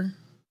hour.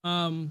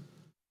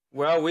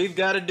 Well, we've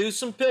got to do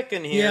some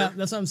picking here. Yeah,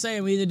 that's what I'm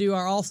saying. We need to do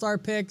our All-Star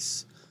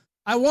picks.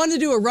 I wanted to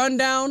do a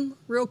rundown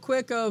real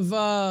quick of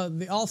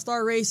the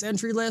All-Star race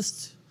entry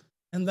list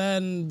and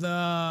then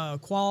the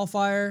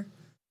qualifier.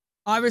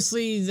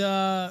 Obviously,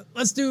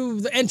 let's do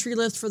the entry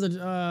list for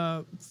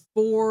the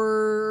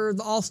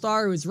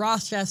All-Star. It was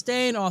Ross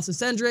Chastain, Austin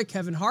Cindric,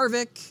 Kevin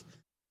Harvick,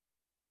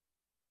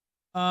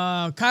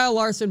 Kyle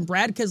Larson,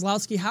 Brad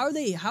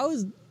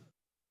Keselowski.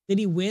 Did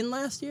he win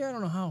last year? I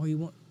don't know how he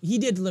won. He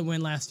did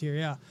win last year,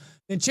 yeah.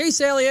 Then Chase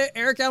Elliott,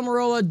 Eric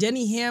Almirola,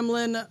 Denny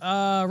Hamlin,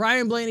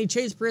 Ryan Blaney,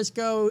 Chase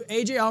Briscoe,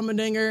 AJ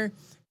Allmendinger,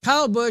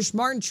 Kyle Busch,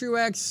 Martin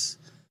Truex,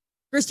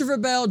 Christopher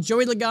Bell,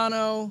 Joey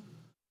Logano,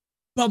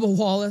 Bubba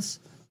Wallace,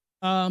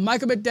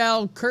 Michael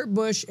McDowell, Kurt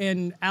Busch,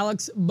 and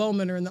Alex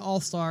Bowman are in the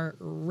All-Star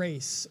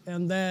race.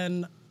 And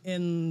then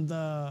in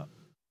the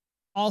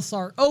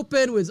All-Star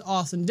Open was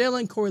Austin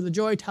Dillon, Corey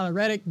LaJoie, Tyler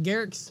Reddick,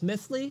 Garrett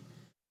Smithley,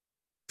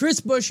 Chris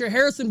Buescher,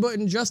 Harrison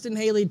Button, Justin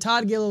Haley,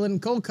 Todd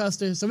Gilliland, Cole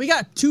Custer. So we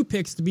got 2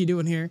 picks to be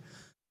doing here.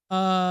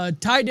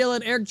 Ty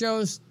Dillon, Eric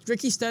Jones,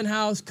 Ricky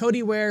Stenhouse,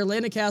 Cody Ware,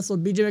 Landon Castle,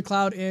 BJ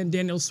McLeod, and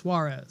Daniel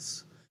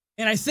Suarez.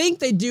 And I think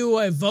they do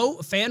a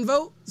fan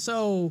vote.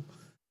 So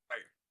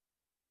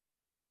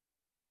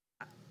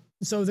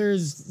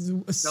there's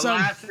the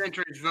last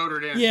entry is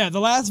voted in. Yeah,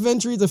 the last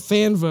entry is a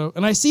fan vote.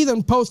 And I see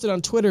them posted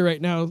on Twitter right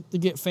now to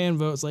get fan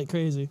votes like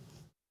crazy.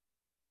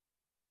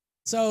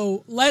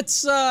 So let's,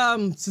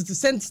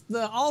 since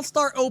the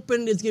All-Star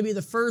Open is going to be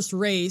the first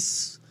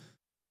race,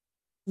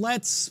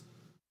 let's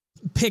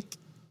pick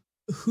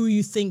who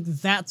you think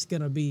that's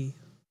going to be.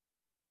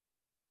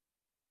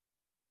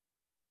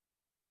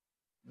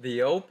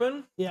 The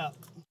Open? Yeah.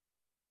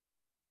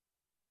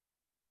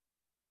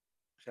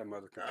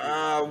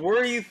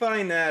 Where do you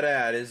find that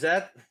at? Is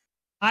that?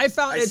 I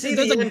found I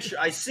see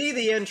I see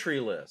the entry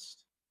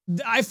list.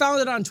 I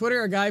found it on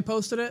Twitter. A guy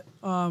posted it.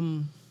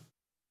 I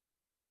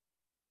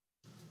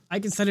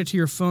can send it to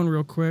your phone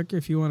real quick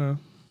if you want to.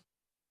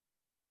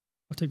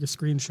 I'll take a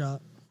screenshot.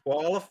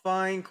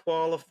 Qualifying,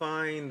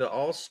 the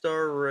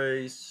All-Star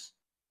race.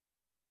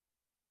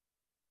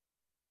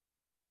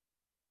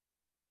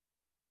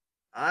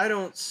 I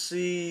don't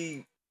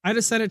see. I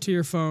just sent it to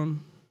your phone,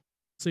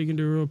 so you can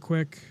do it real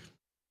quick.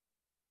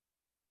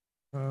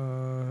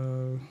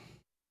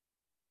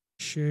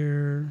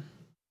 Share.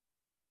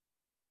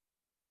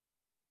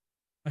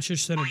 I should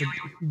send it to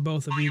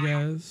both of you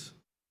guys.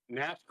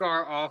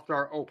 NASCAR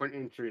All-Star Open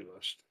entry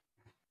list.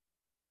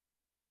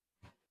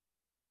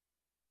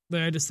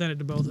 But I just sent it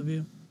to both of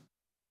you.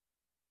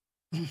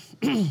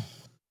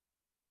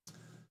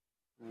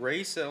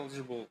 Race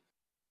eligible.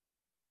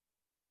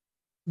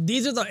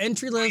 These are the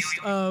entry list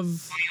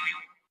of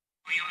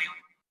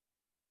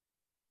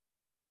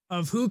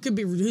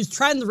who's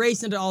trying to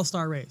race into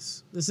All-Star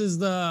race. This is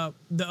the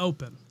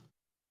Open.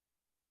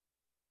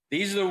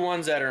 These are the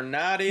ones that are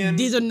not in.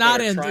 These are not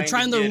in. They're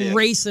trying to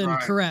race in,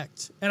 right.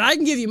 Correct. And I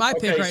can give you my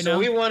pick right now. So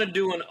we want to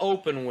do an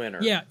Open winner.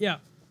 Yeah.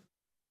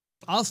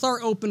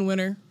 All-Star Open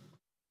winner.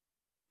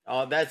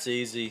 Oh, that's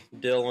easy.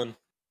 Dylan.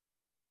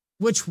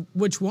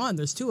 Which one?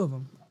 There's two of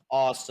them.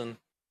 Austin.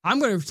 I'm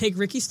going to take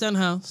Ricky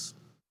Stenhouse.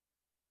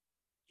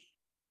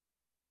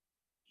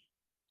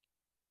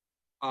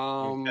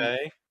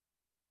 Okay.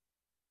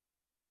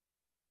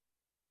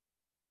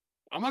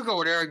 I'm gonna go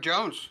with Eric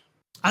Jones.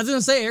 I was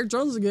gonna say Eric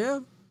Jones is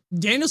good.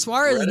 Daniel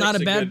Suarez is not a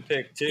bad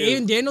pick too.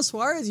 Even Daniel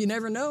Suarez, you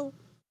never know.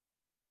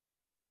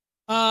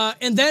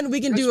 And then we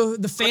can do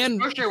the fan.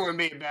 Busch wouldn't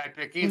be a bad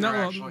pick either.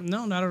 Actually,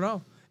 no, not at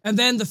all. And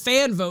then the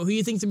fan vote. Who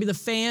you think to be the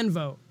fan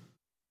vote?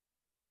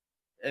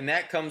 And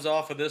that comes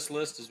off of this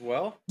list as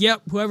well.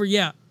 Yep. Whoever.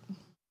 Yeah.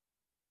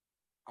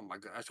 Oh my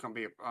God, that's gonna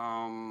be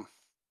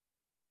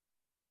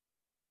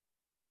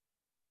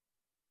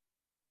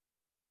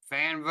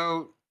fan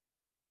vote.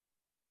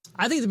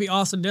 I think it'd be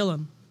Austin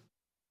Dillon.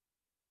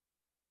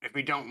 If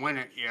we don't win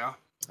it, yeah.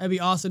 That'd be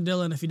Austin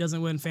Dillon if he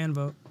doesn't win fan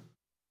vote.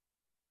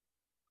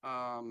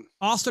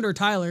 Austin or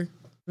Tyler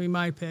would be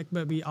my pick, but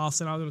it'd be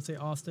Austin. I was going to say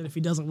Austin if he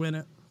doesn't win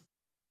it.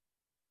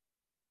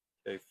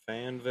 Okay,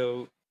 fan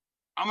vote.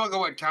 I'm going to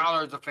go with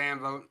Tyler as a fan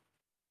vote.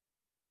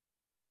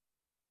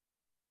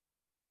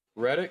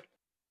 Reddick?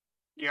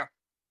 Yeah.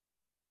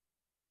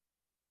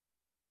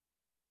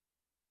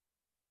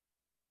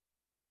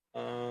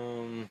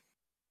 I'm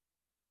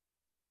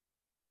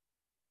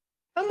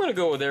going to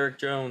go with Eric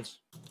Jones.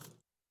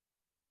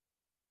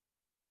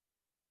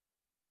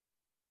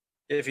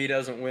 If he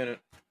doesn't win it.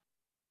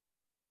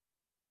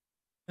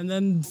 And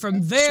then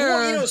from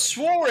there...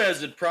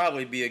 Suarez would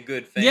probably be a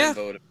good fan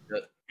vote.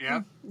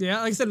 Yeah.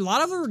 Yeah, like I said, a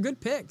lot of them are good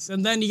picks.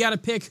 And then you got to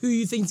pick who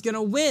you think's going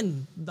to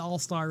win the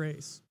All-Star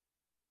race.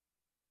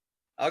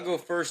 I'll go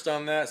first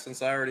on that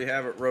since I already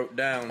have it wrote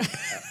down.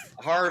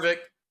 Harvick.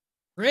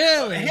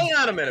 Really? Hang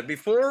on a minute.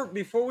 Before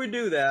we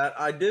do that,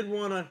 I did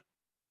want to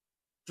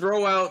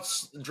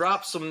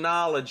drop some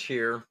knowledge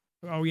here.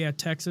 Oh, yeah,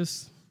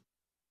 Texas.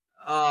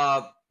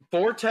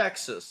 For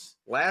Texas,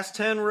 last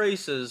 10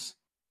 races,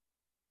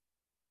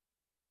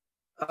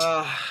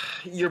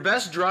 your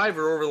best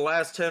driver over the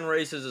last 10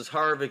 races is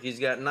Harvick. He's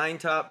got 9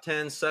 top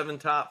 10s, 7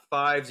 top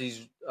 5s.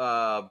 He's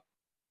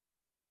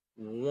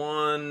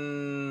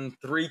won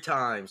 3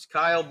 times.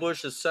 Kyle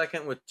Busch is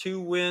second with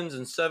 2 wins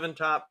and 7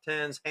 top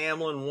 10s.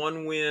 Hamlin,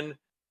 1 win,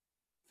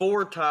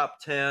 4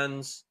 top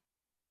 10s.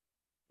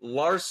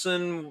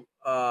 Larson,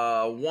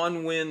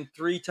 1 win,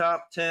 3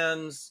 top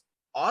 10s.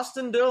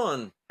 Austin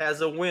Dillon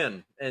has a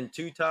win and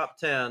 2 top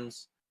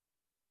 10s.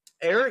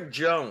 Eric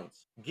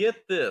Jones,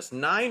 get this,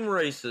 9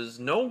 races,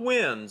 no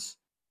wins,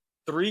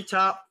 3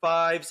 top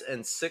 5s,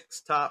 and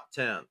 6 top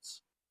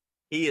 10s.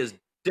 He is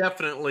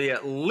definitely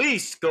at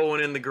least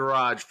going in the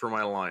garage for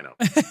my lineup,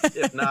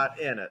 if not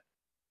in it.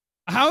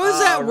 How does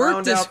that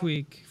work this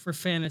week for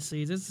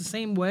fantasies? It's the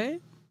same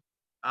way?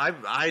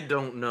 I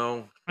don't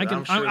know.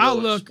 I'll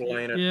look.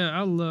 Explain it. Yeah,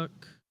 I'll look.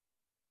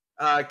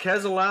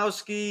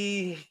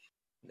 Keselowski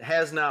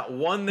has not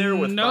won there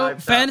with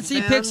 5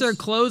 fantasy top 10s. picks are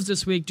closed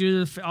this week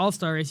due to the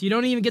All-Star race. You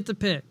don't even get to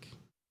pick.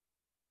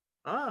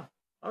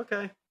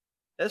 Okay.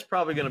 That's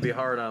probably going to be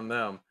hard on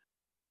them.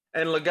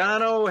 And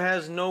Logano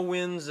has no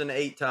wins and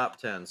 8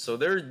 top 10s. So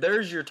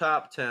there's your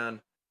top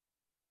 10.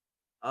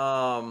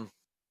 I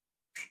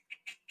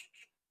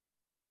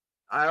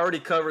already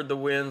covered the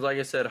wins. Like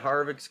I said,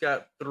 Harvick's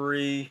got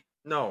 3.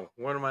 No,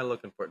 what am I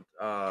looking for?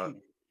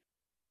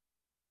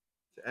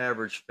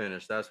 Average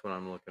finish. That's what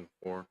I'm looking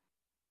for.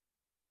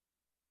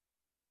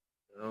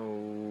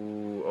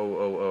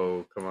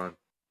 Oh, come on.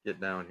 Get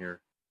down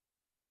here.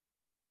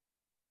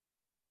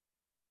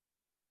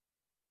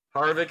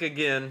 Harvick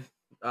again,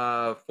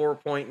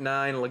 4.9.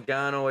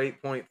 Logano,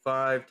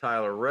 8.5.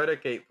 Tyler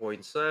Reddick,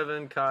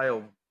 8.7.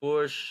 Kyle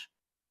Busch,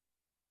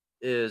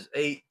 is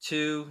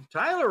 8.2.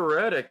 Tyler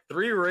Reddick,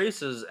 3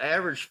 races,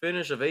 average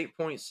finish of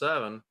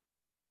 8.7.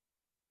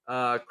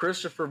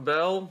 Christopher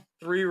Bell,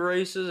 3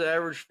 races,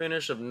 average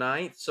finish of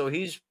 9th. So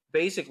he's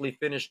basically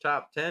finished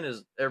top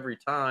 10 every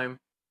time.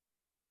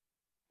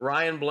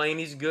 Ryan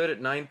Blaney's good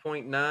at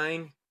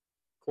 9.9. Of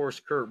course,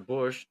 Kurt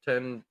Busch,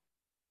 10,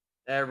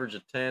 average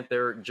of 10th.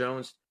 Eric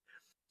Jones.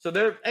 So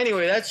there.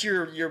 Anyway, that's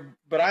your.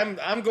 But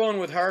I'm going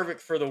with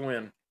Harvick for the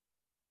win.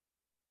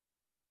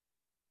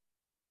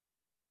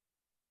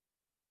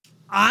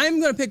 I'm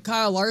going to pick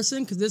Kyle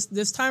Larson because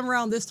this time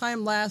around, this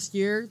time last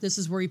year, this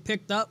is where he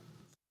picked up.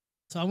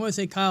 So I'm going to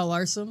say Kyle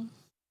Larson.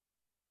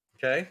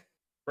 Okay.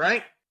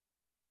 Right?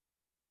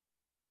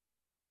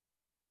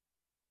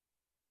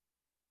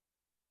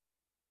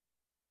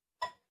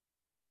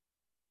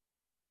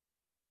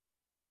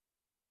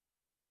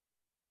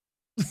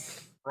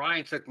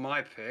 Ryan took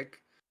my pick.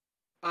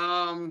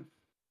 You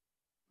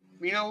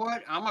know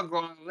what? I'm going to go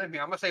on a limb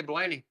here. I'm going to say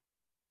Blaney.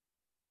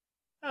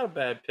 Not a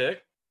bad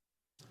pick.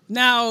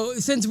 Now,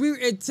 since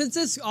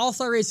this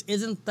All-Star race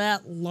isn't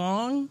that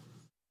long,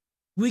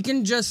 we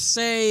can just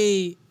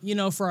say,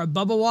 for a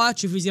Bubba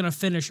watch, if he's going to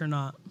finish or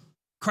not,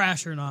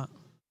 crash or not.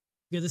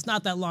 Because it's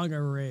not that long of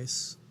a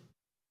race.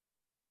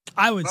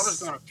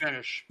 Bubba's going to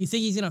finish. You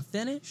think he's going to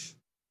finish?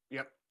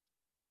 Yep.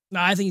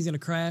 No, I think he's going to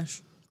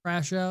crash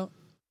out.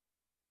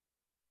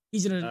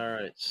 He's going to... All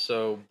right,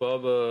 so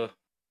Bubba,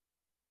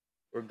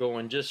 we're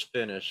going just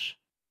finish.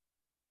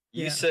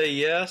 You say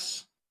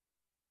yes.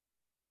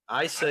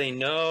 I say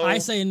no. I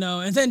say no.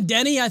 And then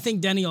Denny, I think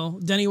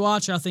Denny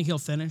watch, I think he'll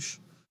finish.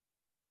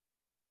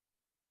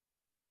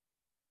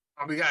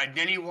 Oh, we got a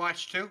Denny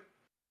watch too?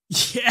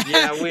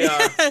 Yeah, we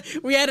are.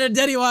 We had a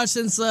Denny watch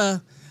since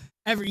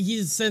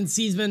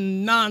he's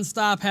been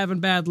nonstop having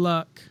bad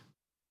luck.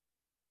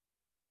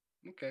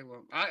 Okay,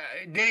 well,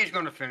 Denny's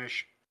going to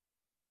finish.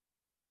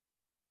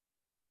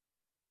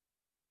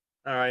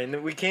 All right,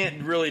 and we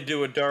can't really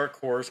do a dark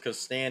horse because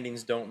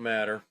standings don't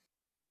matter.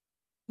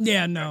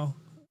 Yeah, no.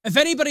 If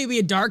anybody would be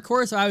a dark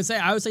horse, I would say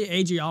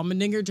AJ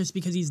Allmendinger just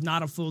because he's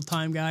not a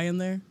full-time guy in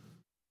there.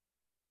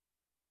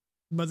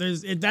 But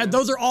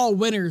those are all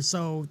winners,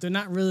 so they're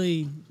not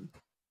really.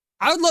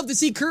 I would love to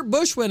see Kurt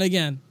Busch win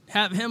again.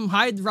 Have him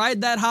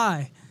ride that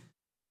high.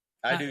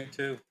 I do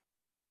too.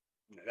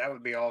 That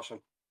would be awesome.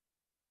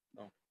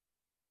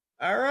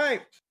 All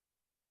right.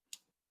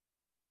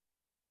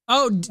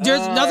 Oh,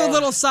 there's another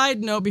little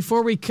side note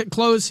before we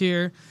close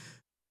here.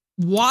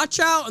 Watch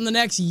out in the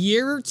next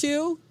year or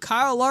two.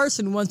 Kyle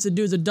Larson wants to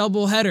do the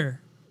double header,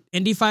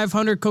 Indy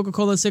 500,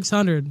 Coca-Cola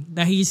 600.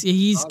 That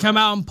he's come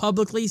out and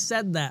publicly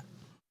said that.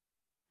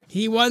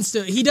 He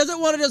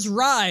doesn't want to just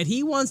ride.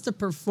 He wants to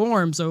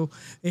perform. So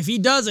if he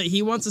does it,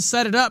 he wants to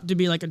set it up to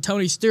be like a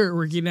Tony Stewart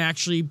where he can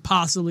actually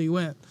possibly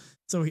win.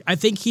 So I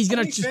think he's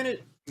going to...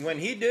 When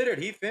he did it,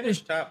 he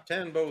finished top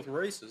 10 both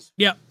races.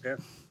 Yep. Yeah.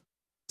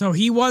 So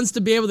he wants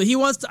to be able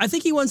to... I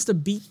think he wants to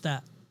beat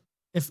that.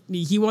 If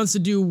he wants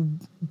to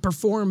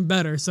perform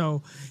better.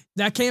 So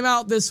that came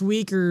out this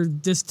week or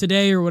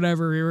today or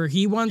whatever, where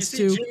he wants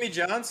to... Jimmy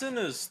Johnson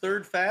is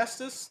 3rd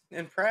fastest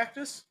in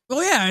practice?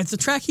 Oh, yeah. It's a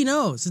track he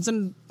knows.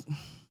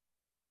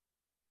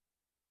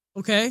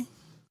 Okay.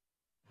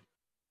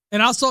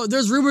 And also,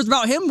 there's rumors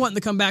about him wanting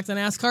to come back to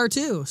NASCAR,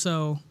 too.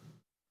 So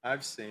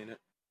I've seen it.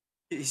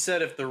 He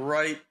said if the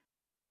right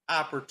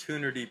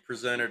opportunity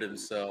presented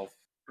himself.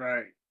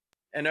 Right.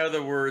 In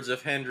other words,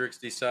 if Hendricks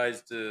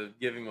decides to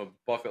give him a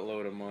bucket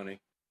load of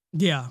money.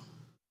 Yeah.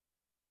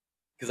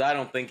 Because I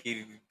don't think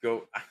he'd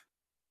go...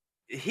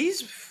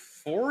 He's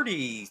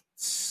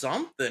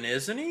 40-something,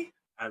 isn't he?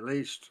 At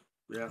least,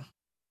 yeah.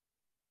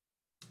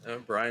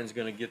 Brian's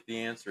going to get the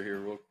answer here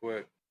real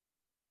quick.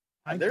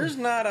 There's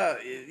not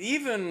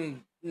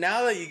even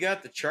now that you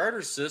got the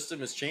charter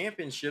system, his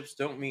championships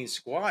don't mean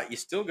squat. You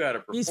still got to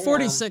perform. He's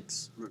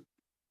 46.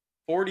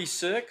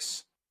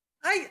 46?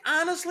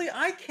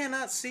 I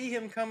cannot see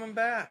him coming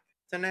back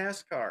to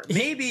NASCAR.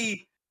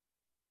 Maybe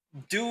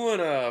doing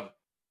a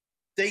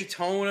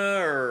Daytona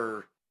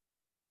or,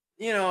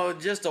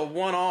 just a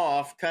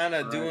one-off, kind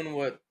of doing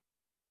what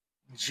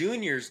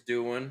Junior's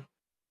doing.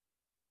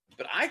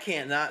 But I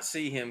can't not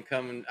see him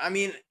coming. I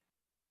mean,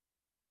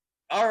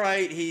 all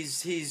right,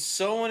 he's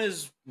sowing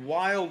his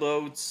wild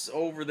oats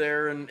over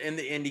there in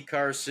the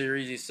IndyCar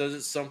series. He says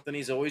it's something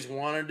he's always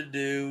wanted to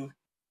do.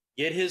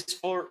 Get his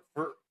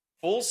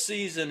full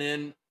season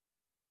in.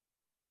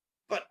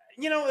 But,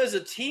 as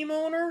a team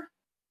owner,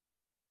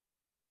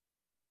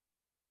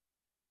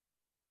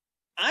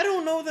 I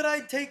don't know that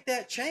I'd take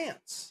that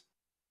chance.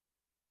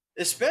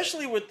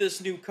 Especially with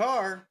this new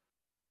car.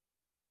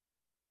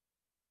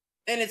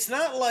 And it's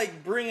not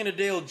like bringing a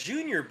Dale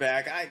Jr.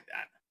 back.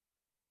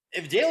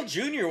 If Dale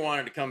Jr.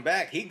 wanted to come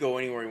back, he'd go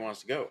anywhere he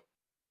wants to go.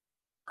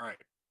 Right.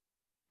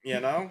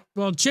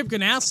 Well, Chip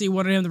Ganassi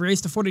wanted him to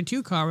race the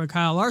 42 car when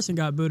Kyle Larson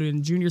got booted,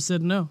 and Jr.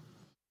 said no.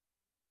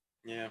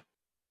 Yeah.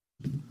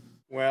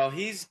 Well,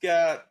 he's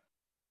got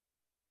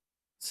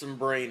some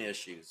brain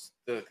issues,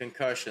 the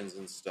concussions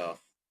and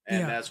stuff,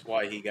 and that's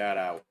why he got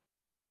out.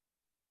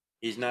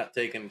 He's not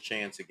taking a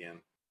chance again.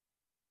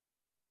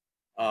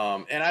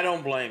 And I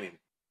don't blame him.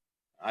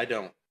 I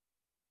don't.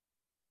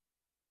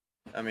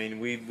 I mean,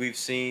 we've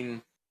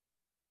seen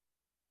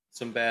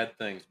some bad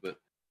things, but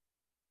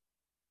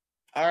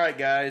all right,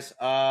 guys.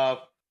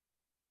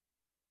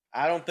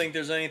 I don't think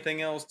there's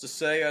anything else to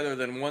say other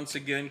than once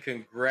again,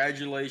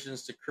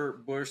 congratulations to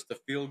Kurt Busch, the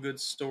feel good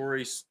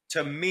stories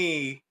to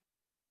me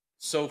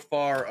so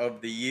far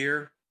of the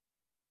year.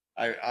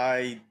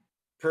 I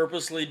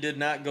purposely did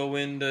not go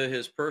into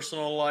his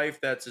personal life.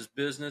 That's his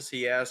business.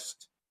 He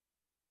asked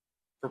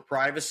for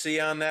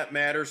privacy on that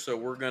matter, so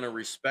we're going to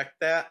respect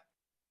that.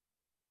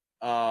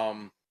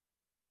 But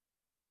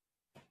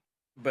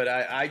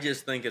I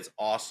just think it's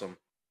awesome.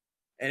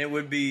 And it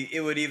would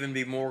even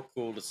be more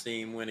cool to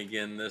see him win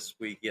again this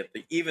week.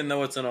 Even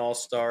though it's an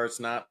all-star, it's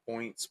not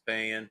points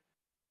paying.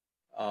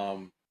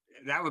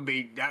 That would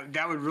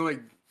really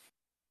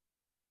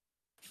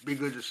be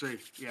good to see.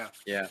 Yeah.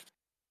 Yeah.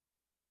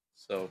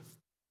 So,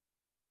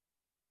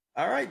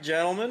 all right,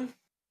 gentlemen.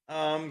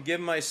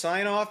 Give my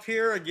sign off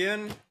here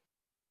again.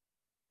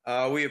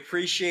 We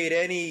appreciate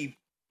any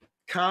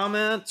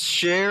comments,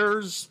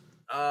 shares,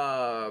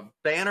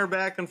 banner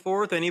back and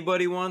forth.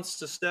 Anybody wants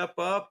to step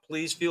up,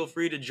 please feel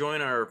free to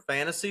join our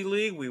fantasy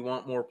league. We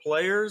want more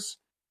players.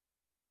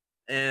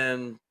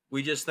 And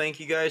we just thank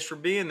you guys for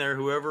being there,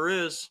 whoever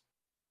is.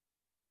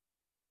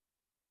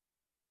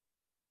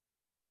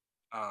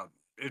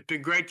 It's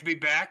been great to be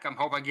back. I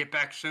hope I get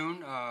back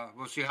soon.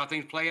 We'll see how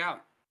things play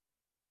out.